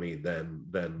economy than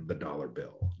the dollar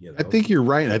bill. I think you're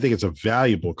right. I think it's a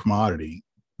valuable commodity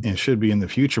and should be in the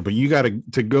future, but you got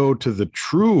to go to the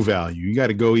true value. You got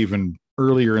to go even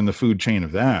earlier in the food chain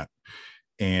of that.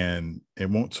 And it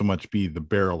won't so much be the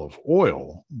barrel of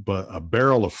oil, but a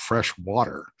barrel of fresh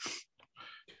water.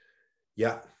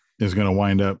 Yeah. Is going to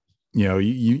wind up,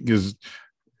 because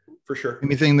for sure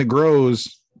anything that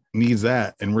grows needs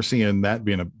that. And we're seeing that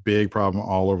being a big problem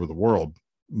all over the world.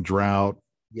 Drought,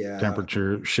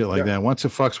 temperature, shit like that. Once it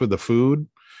fucks with the food,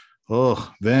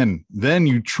 then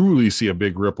you truly see a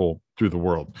big ripple through the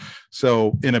world.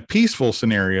 So in a peaceful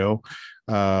scenario,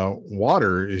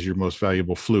 water is your most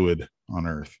valuable fluid on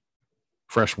Earth.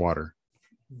 Fresh water.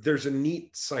 There's a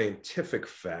neat scientific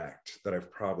fact that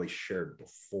I've probably shared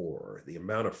before. The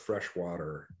amount of fresh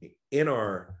water in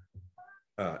our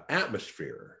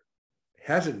atmosphere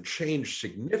hasn't changed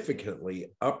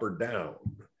significantly up or down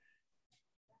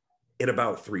in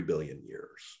about 3 billion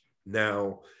years.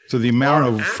 Now, so the amount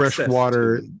of fresh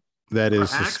water that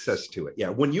is access to it. Yeah.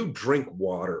 When you drink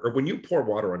water or when you pour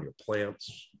water on your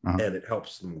plants and it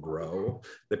helps them grow,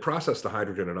 they process the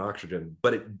hydrogen and oxygen,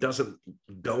 but it doesn't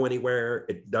go anywhere.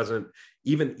 It doesn't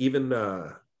even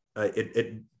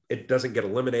it doesn't get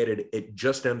eliminated. It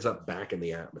just ends up back in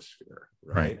the atmosphere.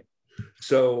 Right.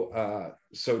 So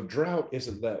drought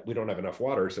isn't that we don't have enough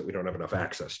water, it's that we don't have enough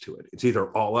access to it. It's either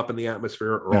all up in the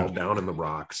atmosphere or all down in the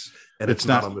rocks, and it's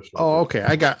not on the surface. Oh, okay.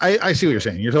 I see what you're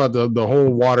saying. You're talking about the whole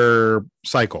water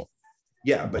cycle.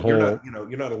 Yeah, but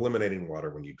you're not eliminating water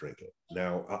when you drink it.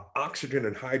 Now, oxygen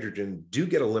and hydrogen do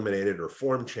get eliminated or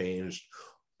form changed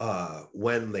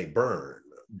when they burn,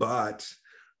 but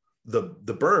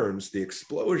the burns, the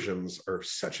explosions are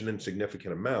such an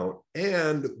insignificant amount,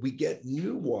 and we get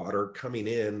new water coming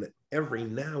in every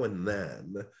now and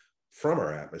then from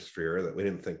our atmosphere that we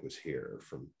didn't think was here,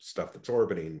 from stuff that's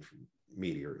orbiting, from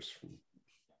meteors.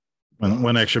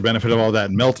 One extra benefit of all that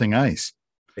melting ice.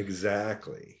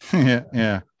 Exactly.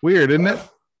 Yeah. Weird, isn't it?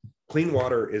 Clean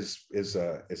water is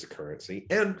a currency,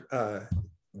 and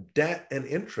debt and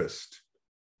interest.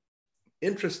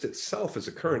 Interest itself is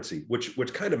a currency, which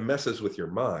kind of messes with your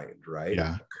mind, right?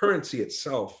 Yeah. Currency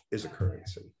itself is a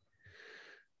currency.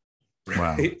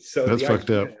 Right? Wow. So that's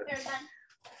fucked up.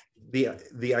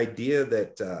 The idea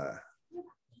that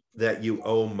you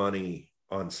owe money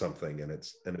on something and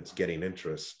it's getting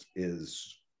interest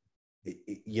is,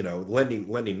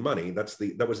 lending money.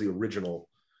 That was the original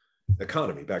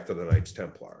economy back to the Knights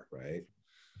Templar, right?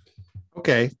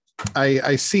 Okay,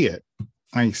 I see it.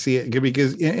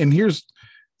 Because and here's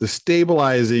the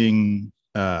stabilizing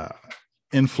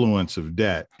influence of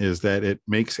debt is that it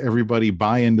makes everybody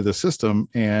buy into the system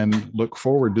and look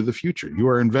forward to the future. You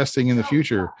are investing in the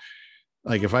future.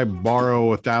 Like if I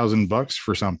borrow $1,000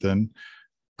 for something,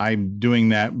 I'm doing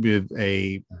that with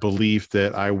a belief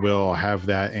that I will have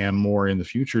that and more in the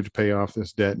future to pay off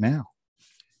this debt now.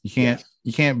 You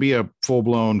can't be a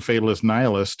full-blown fatalist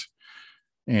nihilist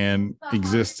and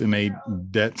exist in a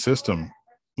debt system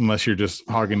unless you're just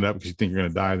hogging it up because you think you're going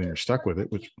to die, then you're stuck with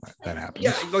it, which that happens.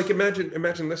 Yeah, like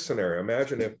imagine this scenario.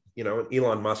 Imagine if,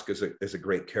 Elon Musk is a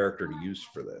great character to use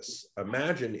for this.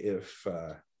 Imagine if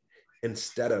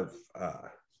instead of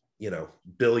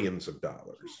billions of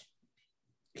dollars,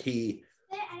 he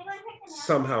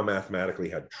somehow mathematically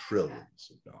had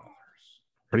trillions of dollars.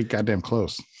 Pretty goddamn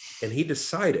close. And he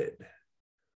decided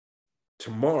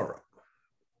tomorrow,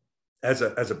 as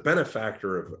a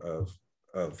benefactor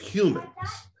of humans,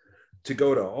 to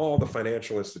go to all the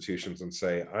financial institutions and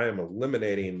say, I am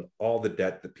eliminating all the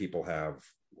debt that people have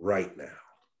right now.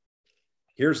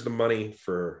 Here's the money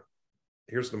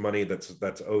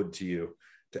that's owed to you,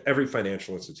 to every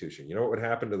financial institution. You know what would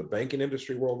happen to the banking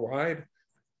industry worldwide? It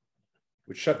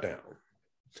would shut down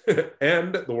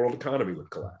and the world economy would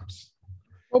collapse.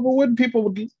 Well, but wouldn't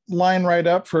people line right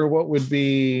up for what would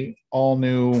be all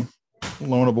new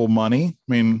loanable money?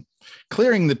 I mean,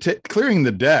 clearing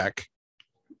the deck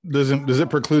does it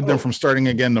preclude them from starting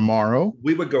again tomorrow?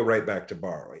 We would go right back to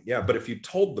borrowing. Yeah, but if you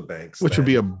told the banks, which would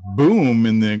be a boom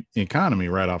in the economy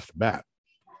right off the bat.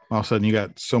 All of a sudden, you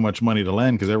got so much money to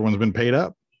lend because everyone's been paid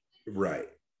up. Right.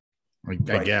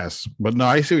 I guess, but no,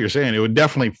 I see what you're saying. It would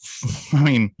definitely. I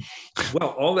mean, well,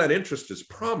 all that interest is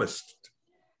promised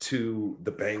to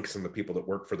the banks and the people that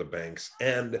work for the banks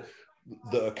and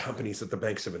the companies that the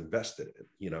banks have invested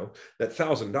in. That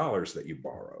 $1,000 that you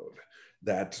borrowed,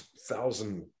 that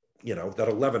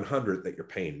 $1,100 that you're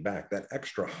paying back, that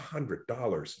extra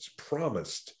 $100 is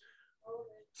promised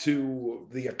to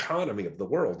the economy of the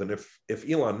world. And if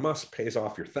Elon Musk pays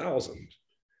off your $1,000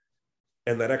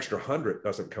 and that extra $100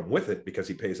 doesn't come with it because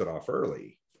he pays it off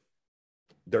early,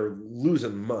 they're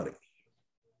losing money.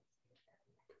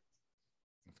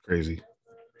 Crazy.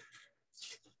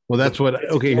 Well, that's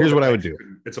here's what I would do.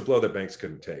 It's a blow that banks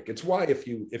couldn't take. It's why if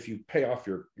you pay off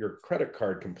your credit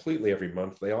card completely every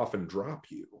month, they often drop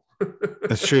you.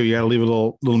 That's true. You got to leave a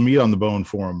little meat on the bone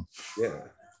for them.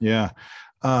 Yeah.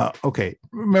 Okay.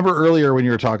 Remember earlier when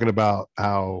you were talking about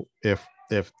how if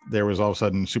there was all of a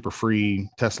sudden super free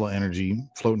Tesla energy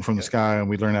floating from the sky and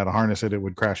we learned how to harness it, it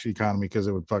would crash the economy because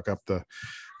it would fuck up the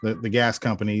gas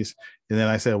companies. And then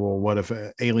I said, well, what if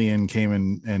an alien came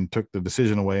and took the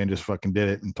decision away and just fucking did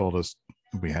it and told us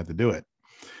we had to do it?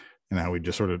 And how we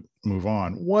just sort of move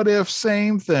on. What if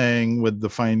same thing with the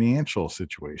financial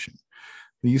situation?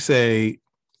 You say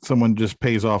someone just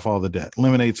pays off all the debt,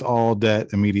 eliminates all debt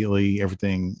immediately,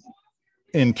 everything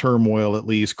in turmoil, at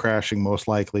least crashing most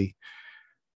likely.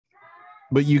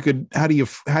 But you could, how do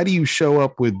you show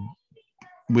up with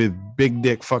big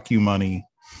dick fuck you money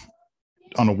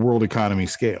on a world economy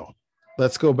scale?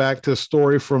 Let's go back to a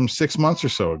story from 6 months or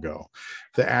so ago.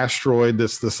 The asteroid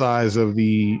that's the size of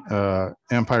the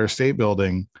Empire State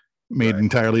Building, made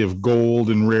entirely of gold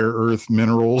and rare earth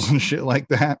minerals and shit like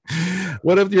that.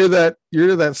 What if you're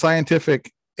that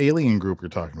scientific alien group you're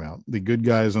talking about, the good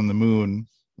guys on the moon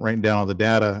writing down all the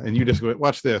data, and you just go,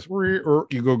 watch this, or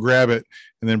you go grab it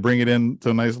and then bring it into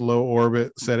a nice low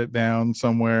orbit, set it down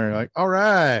somewhere, like, all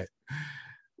right,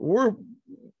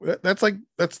 that's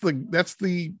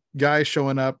the guy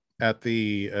showing up at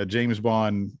the James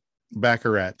Bond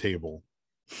Baccarat table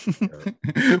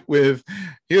with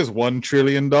here's $1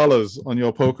 trillion on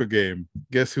your poker game.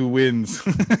 Guess who wins?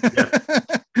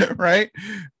 Right?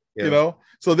 Yeah.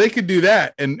 So they could do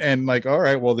that and like, all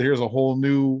right, well, here's a whole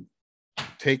new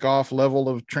takeoff level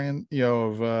of now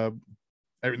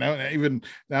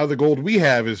the gold we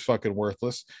have is fucking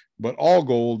worthless, but all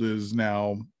gold is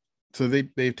now. So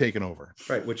they've taken over,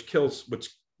 right? Which kills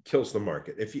the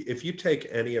market. If you take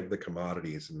any of the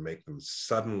commodities and make them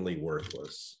suddenly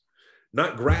worthless,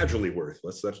 not gradually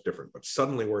worthless, that's different, but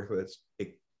suddenly worthless,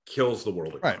 it kills the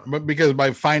world economy. Right, but because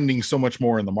by finding so much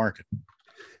more in the market.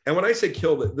 And when I say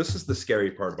kill, this is the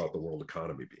scary part about the world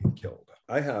economy being killed.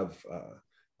 I have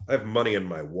money in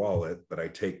my wallet that I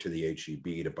take to the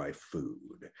HEB to buy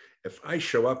food. If I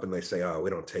show up and they say, "Oh, we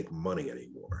don't take money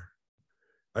anymore,"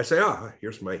 I say,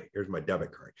 here's my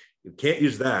debit card. You can't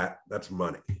use that. That's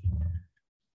money.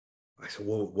 I said,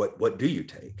 well, what do you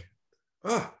take?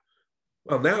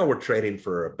 Well, now we're trading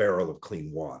for a barrel of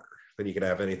clean water. Then you can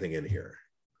have anything in here.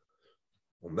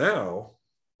 Well, now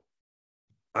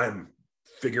I'm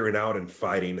figuring out and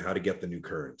fighting how to get the new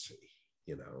currency,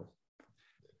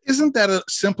 Isn't that a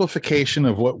simplification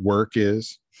of what work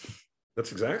is?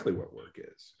 That's exactly what work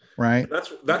is. Right. And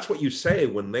that's what you say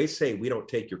when they say we don't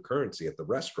take your currency at the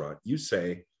restaurant. You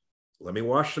say, let me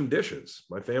wash some dishes.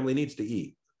 My family needs to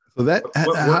eat. So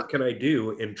what work can I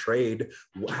do in trade?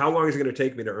 How long is it going to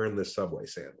take me to earn this Subway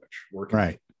sandwich?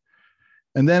 Right.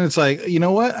 And then it's like, you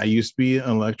know what? I used to be an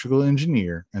electrical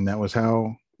engineer, and that was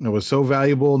how it was so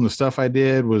valuable. And the stuff I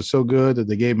did was so good that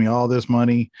they gave me all this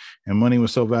money, and money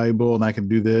was so valuable. And I could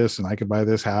do this, and I could buy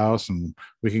this house, and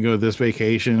we can go to this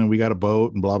vacation, and we got a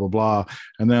boat, and blah, blah, blah.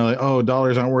 And they're like, oh,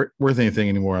 dollars aren't worth anything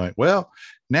anymore. Like, well,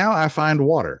 now I find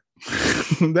water.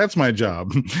 That's my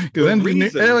job,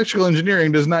 because electrical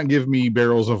engineering does not give me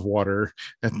barrels of water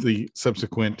at the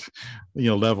subsequent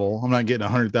level. I'm not getting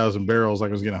 100,000 barrels like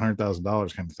I was getting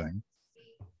 $100,000 kind of thing.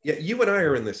 Yeah, you and I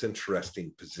are in this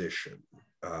interesting position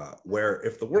where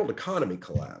if the world economy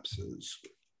collapses,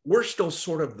 we're still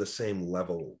sort of the same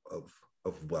level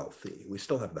of wealthy. We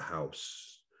still have the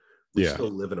house. We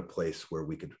still live in a place where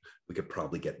we could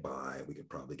probably get by. We could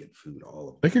probably get food. All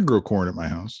of that. They could grow corn at my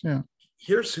house. Yeah.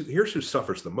 Here's who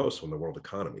suffers the most when the world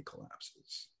economy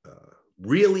collapses.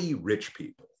 Really rich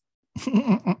people.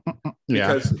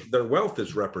 Because their wealth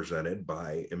is represented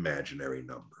by imaginary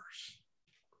numbers.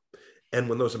 And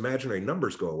when those imaginary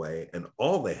numbers go away and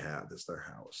all they have is their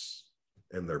house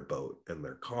and their boat and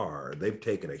their car, they've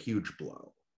taken a huge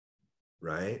blow,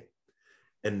 right?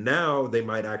 And now they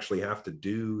might actually have to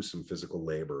do some physical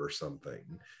labor or something.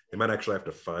 They might actually have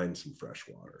to find some fresh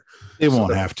water. They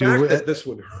won't have to. That this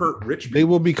would hurt rich people. They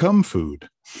will become food.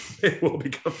 It will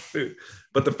become food.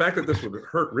 But the fact that this would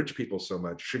hurt rich people so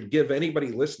much should give anybody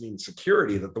listening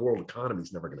security that the world economy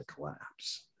is never going to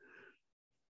collapse.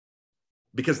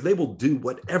 Because they will do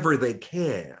whatever they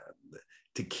can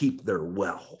to keep their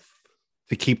wealth.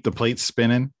 To keep the plates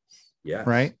spinning. Yeah.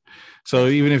 Right. So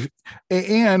even if,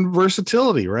 and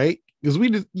versatility, right? Because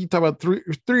you talk about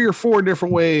three or four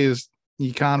different ways the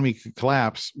economy could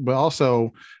collapse, but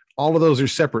also all of those are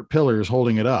separate pillars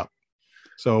holding it up.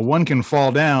 So one can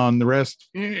fall down, the rest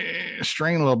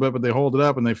strain a little bit, but they hold it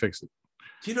up and they fix it.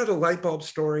 Do you know the light bulb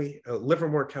story?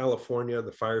 Livermore, California,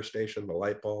 the fire station, the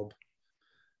light bulb.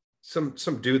 Some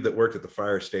dude that worked at the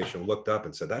fire station looked up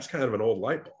and said, "That's kind of an old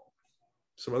light bulb."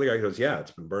 Some other guy goes, "Yeah,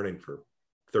 it's been burning for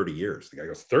 30 years. The guy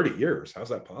goes, 30 years? How's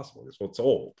that possible? He goes, well, it's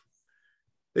old.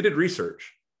 They did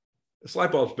research. This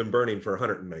light bulb's been burning for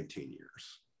 119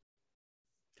 years.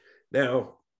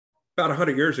 Now, about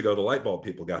 100 years ago, the light bulb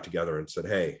people got together and said,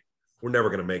 hey, we're never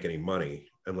going to make any money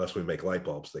unless we make light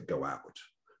bulbs that go out.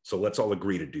 So let's all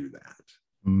agree to do that.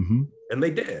 Mm-hmm. And they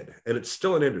did. And it's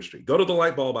still an industry. Go to the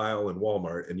light bulb aisle in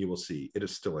Walmart and you will see it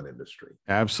is still an industry.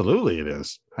 Absolutely it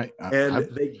is.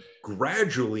 They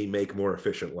gradually make more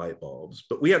efficient light bulbs.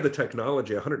 But we had the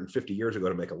technology 150 years ago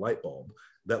to make a light bulb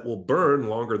that will burn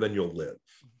longer than you'll live.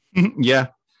 Yeah.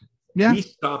 Yeah. We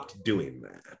stopped doing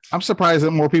that. I'm surprised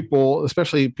that more people,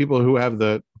 especially people who have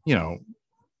the,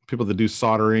 people that do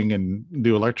soldering and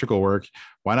do electrical work,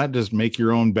 why not just make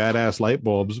your own badass light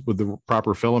bulbs with the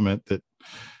proper filament that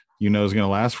is going to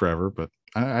last forever? But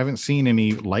I haven't seen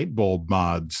any light bulb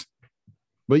mods.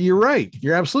 But you're right.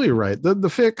 You're absolutely right. The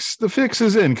fix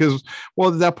is in because,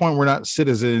 well, at that point, we're not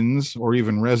citizens or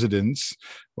even residents.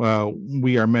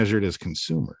 We are measured as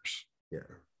consumers. Yeah.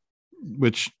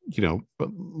 Which, but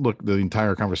look, the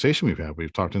entire conversation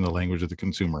we've talked in the language of the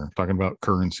consumer, talking about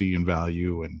currency and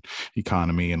value and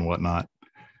economy and whatnot.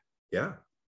 Yeah.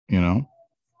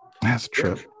 That's a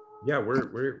trip. Yeah,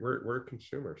 we're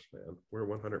consumers, man. We're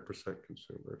 100%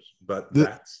 consumers. But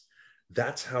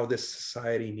that's how this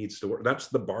society needs to work. That's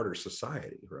the barter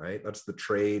society, right? That's the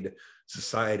trade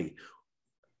society.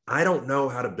 I don't know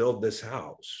how to build this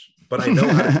house, but I know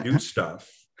how to do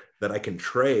stuff that I can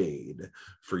trade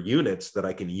for units that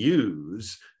I can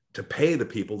use to pay the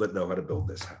people that know how to build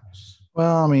this house.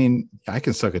 Well, I mean, I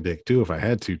can suck a dick too if I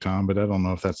had to, Tom, but I don't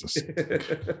know if that's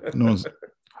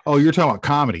Oh, you're talking about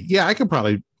comedy. Yeah, I could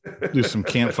probably do some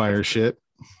campfire shit.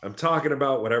 I'm talking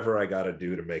about whatever I got to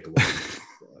do to make a living.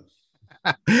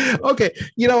 Okay.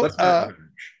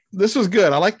 This was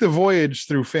good. I like the voyage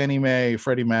through Fannie Mae,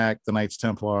 Freddie Mac, the Knights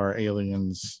Templar,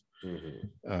 aliens,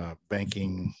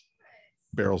 banking,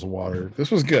 barrels of water. This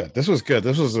was good. This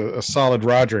was a solid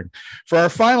rogering. For our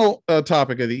final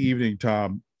topic of the evening,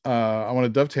 Tom, I want to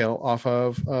dovetail off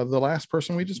of the last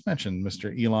person we just mentioned,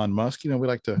 Mr. Elon Musk. We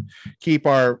like to keep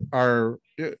our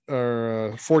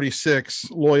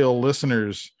 46 loyal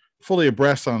listeners fully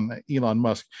abreast on Elon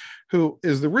Musk, who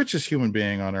is the richest human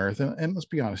being on earth. And let's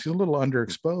be honest, he's a little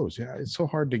underexposed. Yeah, it's so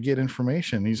hard to get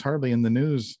information. He's hardly in the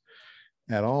news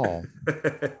at all.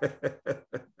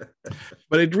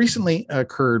 But it recently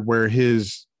occurred where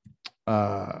his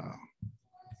hold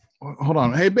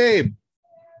on. Hey, babe.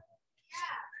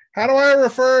 How do I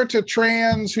refer to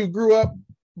trans who grew up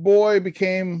boy,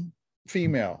 became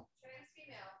female?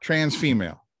 Trans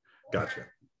female. Gotcha.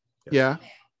 Yeah.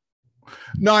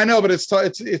 No, I know, but it's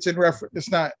in reference.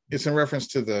 It's in reference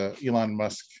to the Elon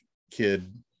Musk kid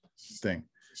thing.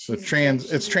 So it's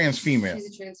trans female.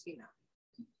 She's a trans female.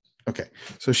 Okay.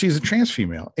 So she's a trans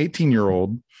female,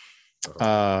 18-year-old,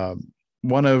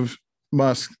 one of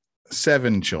Musk's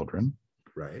 7 children,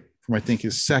 right? From I think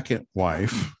his second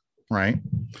wife, right?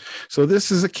 So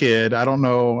this is a kid. I don't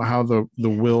know how the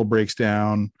will breaks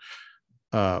down.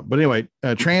 But anyway,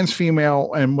 a trans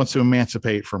female and wants to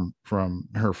emancipate from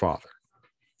her father.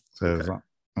 Says,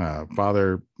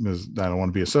 father is, I don't want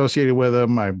to be associated with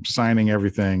him. I'm signing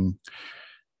everything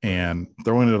and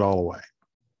throwing it all away.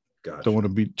 Gotcha. Don't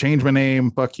want to change my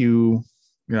name. Fuck you.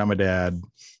 You're not my dad.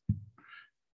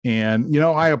 And,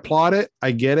 I applaud it.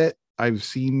 I get it. I've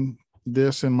seen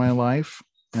this in my life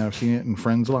and I've seen it in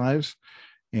friends' lives.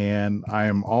 And I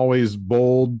am always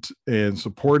bold and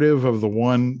supportive of the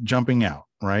one jumping out,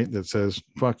 right? That says,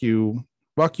 fuck you.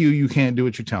 You can't do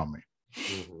what you tell me.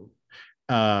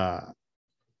 Mm-hmm.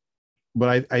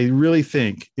 But I really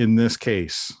think in this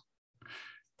case,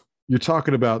 you're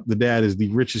talking about the dad is the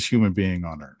richest human being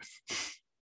on earth.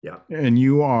 Yeah. And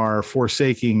you are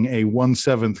forsaking a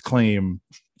 1/7 claim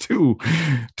to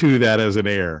that as an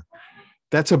heir.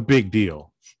 That's a big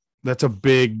deal. That's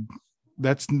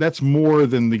more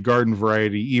than the garden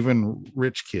variety, even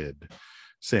rich kid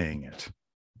saying it.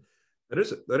 That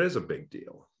is a big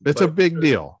deal. It's a big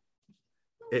deal.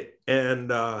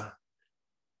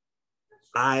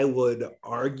 I would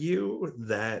argue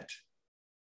that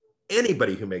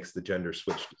anybody who makes the gender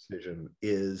switch decision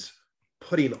is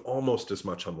putting almost as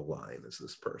much on the line as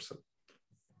this person.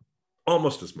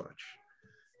 Almost as much.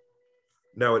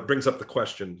 Now it brings up the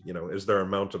question, is there an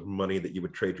amount of money that you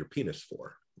would trade your penis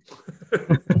for? but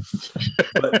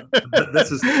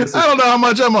this is I don't know how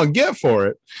much I'm gonna get for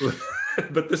it.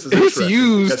 But this is it's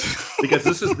used because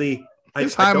this is the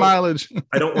it's high mileage.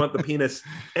 I don't want the penis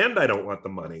and I don't want the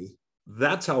money.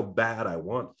 That's how bad I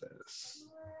want this.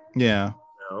 Yeah.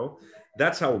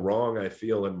 That's how wrong I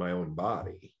feel in my own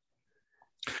body.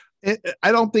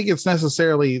 I don't think it's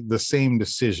necessarily the same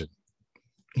decision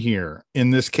here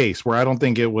in this case, where I don't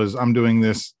think it was I'm doing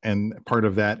this and part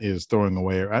of that is throwing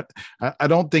away. I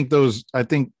don't think I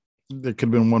think there could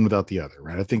have been one without the other,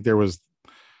 right? I think there was.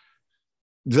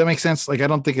 Does that make sense? Like, I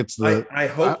don't think it's I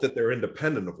hope that they're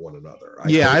independent of one another.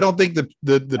 I don't think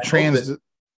the trans.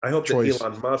 I hope choice. that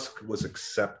Elon Musk was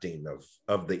accepting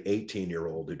of the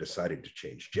 18-year-old who decided to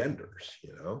change genders.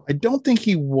 I don't think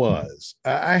he was.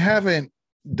 I haven't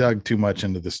dug too much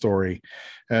into the story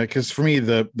because for me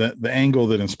the angle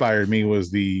that inspired me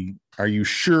was are you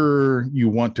sure you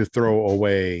want to throw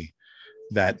away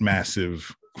that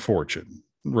massive fortune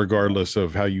regardless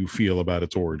of how you feel about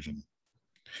its origin?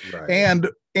 Right.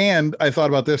 And I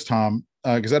thought about this, Tom,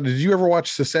 because did you ever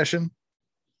watch Succession?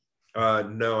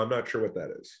 No, I'm not sure what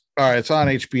that is. All right, it's on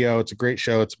HBO. It's a great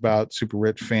show. It's about super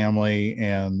rich family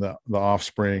and the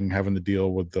offspring having to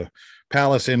deal with the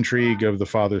palace intrigue of the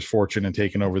father's fortune and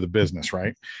taking over the business,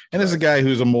 right? And there's a guy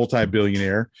who's a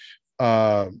multi-billionaire.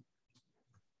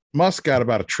 Musk got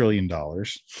about $1 trillion.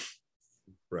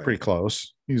 Right. Pretty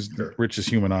close. He's the richest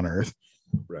human on earth.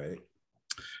 Right.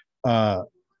 But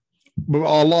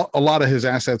a lot of his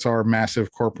assets are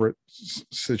massive corporate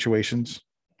situations,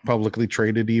 publicly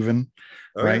traded even.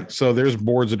 Right. Yeah. So there's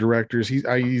boards of directors. He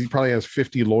probably has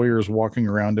 50 lawyers walking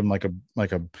around him like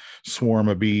a swarm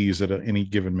of bees at any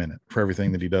given minute for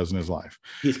everything that he does in his life.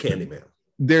 He's Candyman.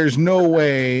 There's no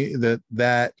way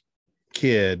that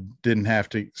kid didn't have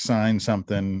to sign some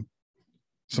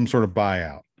sort of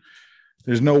buyout.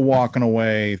 There's no walking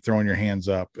away, throwing your hands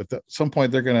up. At some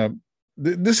point,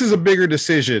 this is a bigger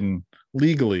decision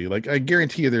legally. Like, I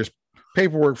guarantee you there's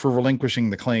paperwork for relinquishing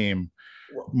the claim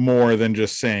more than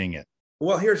just saying it.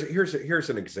 Well, here's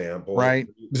an example. Right.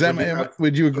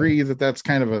 Would you agree that that's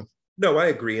kind of a... No, I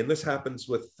agree. And this happens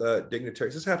with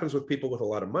dignitaries. This happens with people with a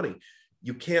lot of money.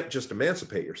 You can't just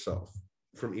emancipate yourself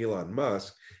from Elon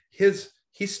Musk.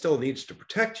 He still needs to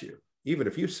protect you, even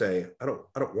if you say, I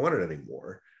don't want it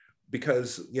anymore.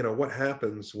 Because, what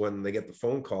happens when they get the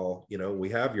phone call, we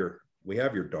have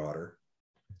your daughter.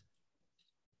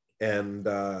 And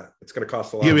it's going to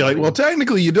cost a lot. You'll be like, well,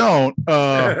 technically you don't.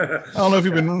 I don't know if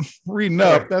you've been reading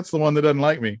up. That's the one that doesn't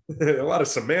like me. A lot of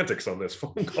semantics on this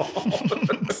phone call.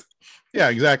 Yeah,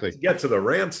 exactly. Get to the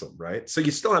ransom, right? So you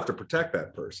still have to protect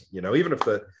that person. Even if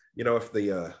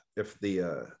the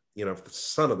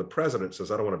son of the president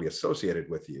says, I don't want to be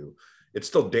associated with you, it's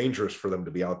still dangerous for them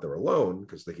to be out there alone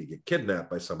because they could get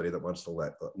kidnapped by somebody that wants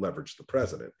to leverage the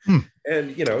president.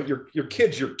 And your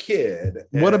kid's your kid.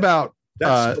 What about?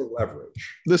 That's the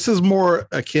leverage. This is more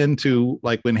akin to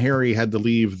like when Harry had to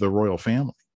leave the royal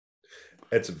family.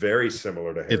 It's very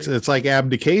similar to Harry. It's like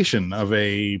abdication of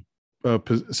a. But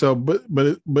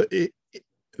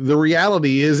the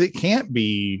reality is it can't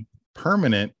be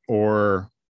permanent, or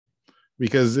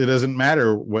because it doesn't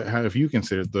matter how, if you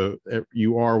consider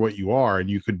you are what you are, and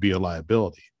you could be a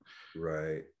liability.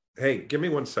 Right. Hey, give me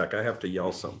 1 sec. I have to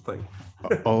yell something.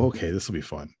 Oh, okay. This will be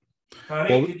fun.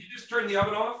 Honey, could you just turn the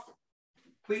oven off,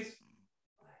 please?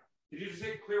 Did you just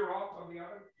hit clear off on the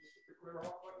oven? Clear off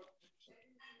button?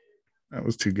 That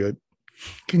was too good.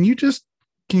 Can you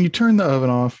turn the oven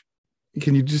off?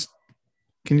 Can you just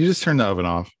turn the oven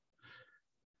off?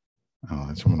 Oh,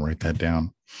 I'm going to write that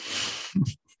down.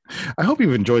 I hope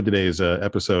you've enjoyed today's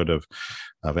episode of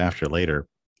After Later.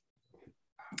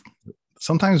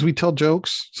 Sometimes we tell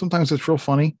jokes. Sometimes it's real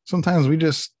funny. Sometimes we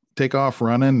just take off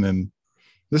running, and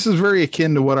this is very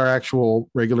akin to what our actual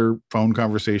regular phone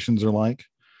conversations are like,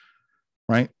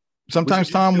 right? Sometimes,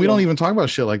 Tom, we don't even talk about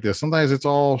shit like this. Sometimes it's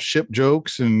all ship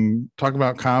jokes and talk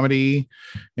about comedy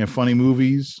and funny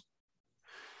movies.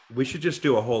 We should just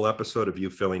do a whole episode of you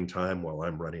filling time while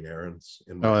I'm running errands.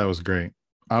 Oh, that was great.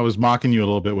 I was mocking you a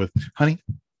little bit with, honey,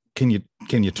 can you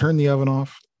turn the oven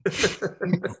off?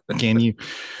 Can you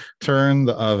turn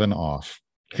the oven off?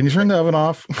 Can you turn the oven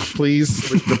off, please?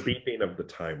 It was the beeping of the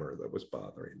timer that was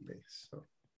bothering me. So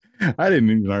I didn't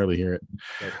even hardly hear it.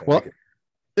 Okay. Well,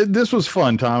 this was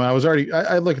fun, Tom. I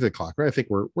looked at the clock, right? I think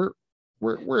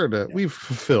we've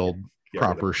fulfilled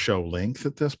proper show length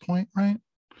at this point, right?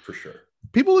 For sure.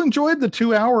 People enjoyed the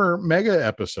 2-hour mega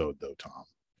episode, though, Tom.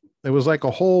 It was like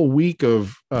a whole week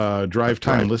of drive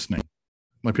time listening.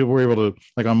 Like people were able to,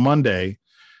 like on Monday,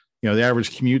 the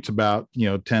average commute's about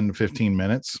 10 to 15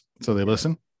 minutes. So they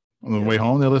listen on the way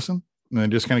home. They listen, and then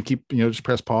just kind of keep just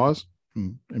press pause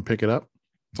and pick it up.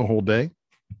 It's a whole day.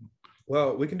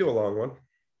 Well, we can do a long one.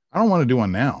 I don't want to do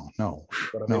one now. No,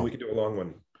 but I mean, we can do a long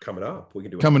one coming up. We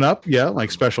can do coming up. Yeah,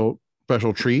 like special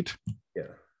treat. Yeah.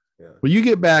 Well, you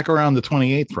get back around the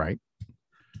 28th, right?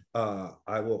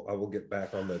 I will get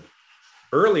back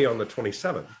early on the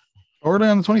 27th. Early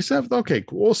on the 27th. Okay,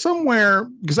 cool. Well, somewhere,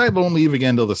 because I don't leave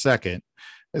again till the 2nd.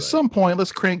 At some point,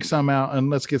 let's crank some out and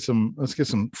let's get some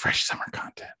fresh summer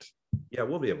content. Yeah,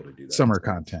 we'll be able to do that. Summer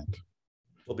content.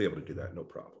 We'll be able to do that. No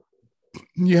problem.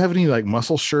 You have any like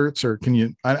muscle shirts, or can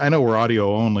you? I know we're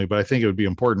audio only, but I think it would be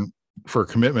important for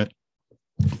commitment.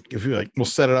 If you like, we'll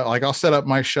set it up. Like I'll set up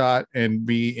my shot and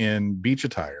be in beach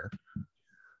attire.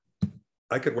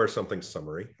 I could wear something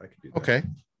summery. I could do that. Okay.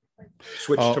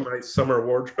 Switch to my summer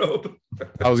wardrobe.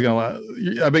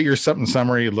 I bet you're something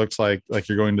summery. It looks like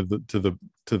you're going to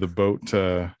the boat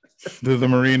to the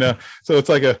marina. So it's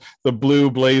like the blue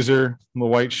blazer, the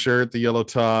white shirt, the yellow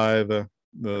tie, the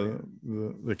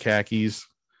khakis,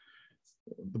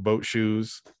 the boat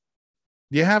shoes.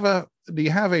 Do you have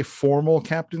a formal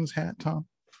captain's hat, Tom?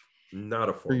 Not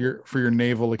a formal. For your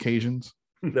naval occasions?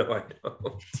 No, I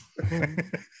don't.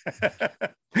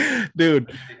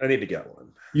 Dude, I need to get one.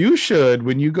 You should,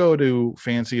 when you go to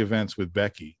fancy events with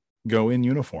Becky, go in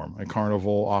uniform, a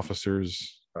carnival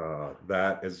officers.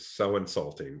 That is so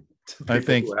insulting to people I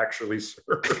think who actually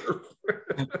serve.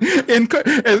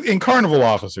 in carnival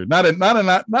officer, not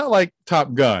like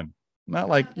Top Gun, not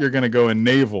like you're going to go in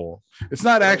naval. It's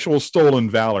not actual stolen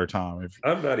valor, Tom.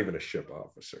 I'm not even a ship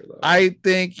officer, though. I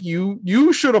think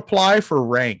you should apply for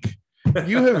rank.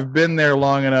 You have been there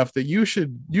long enough that you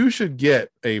should get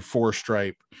a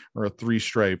 4-stripe or a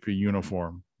 3-stripe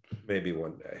uniform. Maybe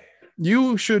one day.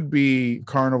 You should be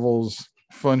Carnival's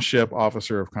fun ship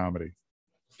officer of comedy.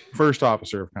 First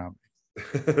officer of comedy.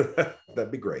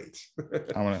 That'd be great.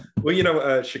 Well,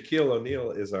 Shaquille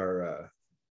O'Neal is our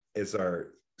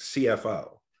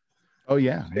CFO. Oh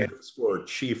yeah. Stands for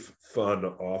Chief Fun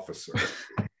Officer.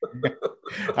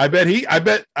 I bet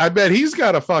he's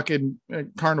got a fucking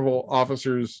carnival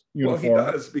officer's uniform. Well,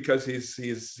 he does because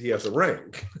he has a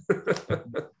rank.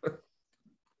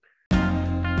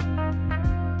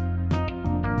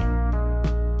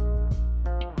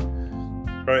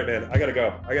 All right, man. I gotta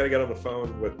go. I gotta get on the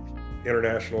phone with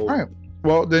international. All right.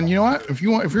 Well, then you know what? If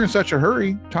you're in such a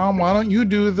hurry, Tom, why don't you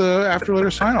do the after later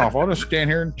sign off? I'll just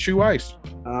stand here and chew ice.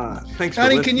 Thanks, for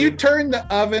honey. listening. Can you turn the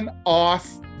oven off?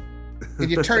 Can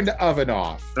you turn the oven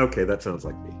off? Okay, that sounds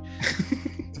like me.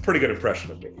 It's a pretty good impression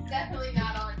of me. Definitely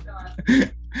not on,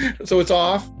 John. So it's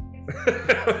off?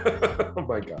 Oh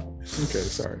my God. Okay,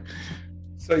 sorry.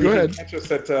 So you can catch us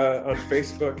on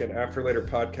Facebook and After Later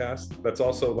Podcast. That's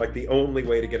also like the only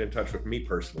way to get in touch with me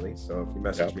personally. So if you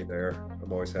message me there,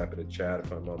 I'm always happy to chat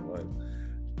if I'm online.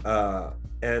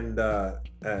 And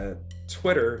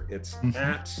Twitter, it's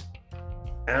at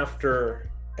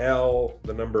After L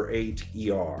the number 8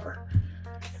 ER.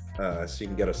 So you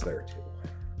can get us there too.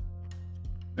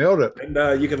 Nailed it.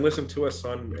 And you can listen to us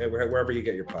on wherever you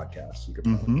get your podcasts. You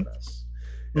can follow us.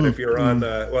 And if you're on,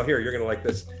 well, here, you're going to like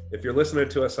this. If you're listening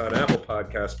to us on Apple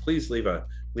Podcasts, please leave a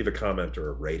comment or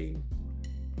a rating.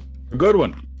 A good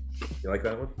one. You like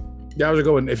that one? That was a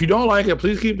good one. If you don't like it,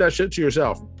 please keep that shit to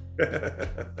yourself.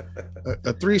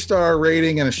 A 3-star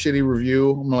rating and a shitty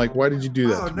review. I'm like, why did you do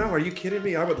that? Oh no, are you kidding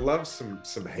me? I would love some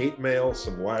hate mail.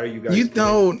 Some why are you guys? You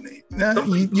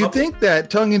think that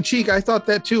tongue in cheek? I thought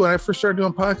that too when I first started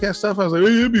doing podcast stuff. I was like,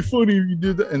 hey, it'd be funny if you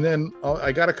did that. And then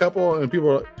I got a couple, and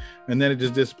people, and then it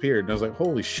just disappeared. And I was like,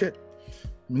 holy shit!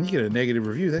 When you get a negative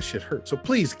review, that shit hurts. So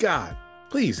please God,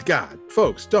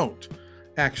 folks, don't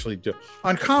actually do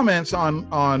on comments on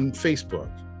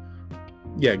Facebook.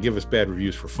 Yeah, give us bad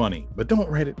reviews for funny, but don't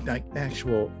write it like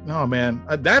actual. No, man,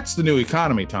 that's the new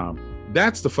economy, Tom.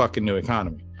 That's the fucking new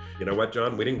economy. You know what,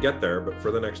 John? We didn't get there, but for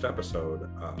the next episode,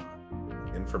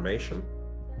 information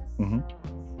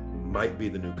might be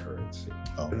the new currency,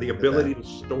 and the ability to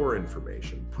store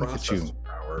information, processing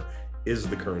power, is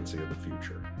the currency of the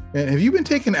future. And have you been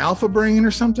taking Alpha Brain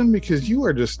or something? Because you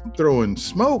are just throwing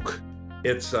smoke.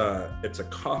 It's a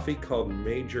coffee called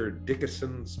Major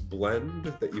Dickinson's Blend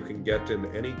that you can get in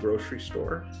any grocery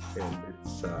store, and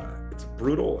it's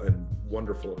brutal and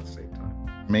wonderful at the same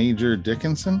time. Major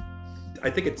Dickinson? I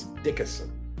think it's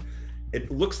Dickinson. It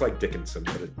looks like Dickinson,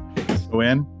 but it's Dickinson.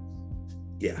 O-N?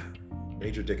 Yeah,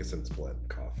 Major Dickinson's Blend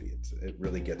coffee. It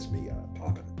really gets me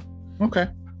popping. Okay,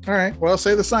 all right. Well,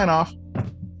 say the sign off.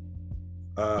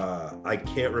 I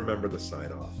can't remember the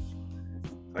sign off.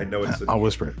 I know it's. I'll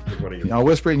whisper it. I'll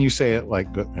whisper it and you say it like.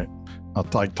 I'll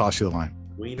toss you the line.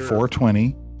 Wiener.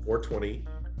 420. 420.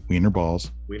 Wiener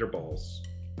balls. Wiener balls.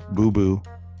 Boo boo.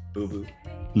 Boo boo.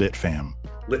 Lit fam.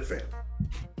 Lit fam.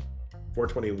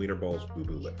 420 wiener balls. Boo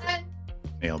boo lit fam.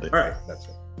 Nailed it. All right, that's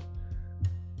it.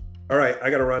 All right, I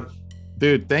gotta run.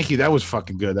 Dude, thank you. That was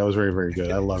fucking good. That was very, very good.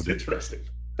 I loved it. Interesting.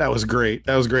 That was great.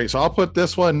 So I'll put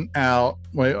this one out.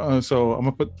 Wait, so I'm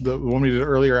gonna put the one we did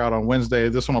earlier out on Wednesday.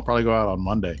 This one will probably go out on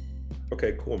Monday.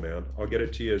 Okay, cool, man. I'll get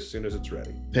it to you as soon as it's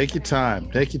ready. Take your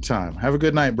time. Have a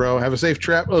good night, bro. Have a safe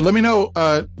trip. Let me know.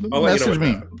 Message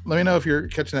me. Let me know if you're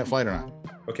catching that flight or not.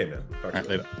 Okay, man. Talk to you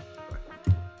later.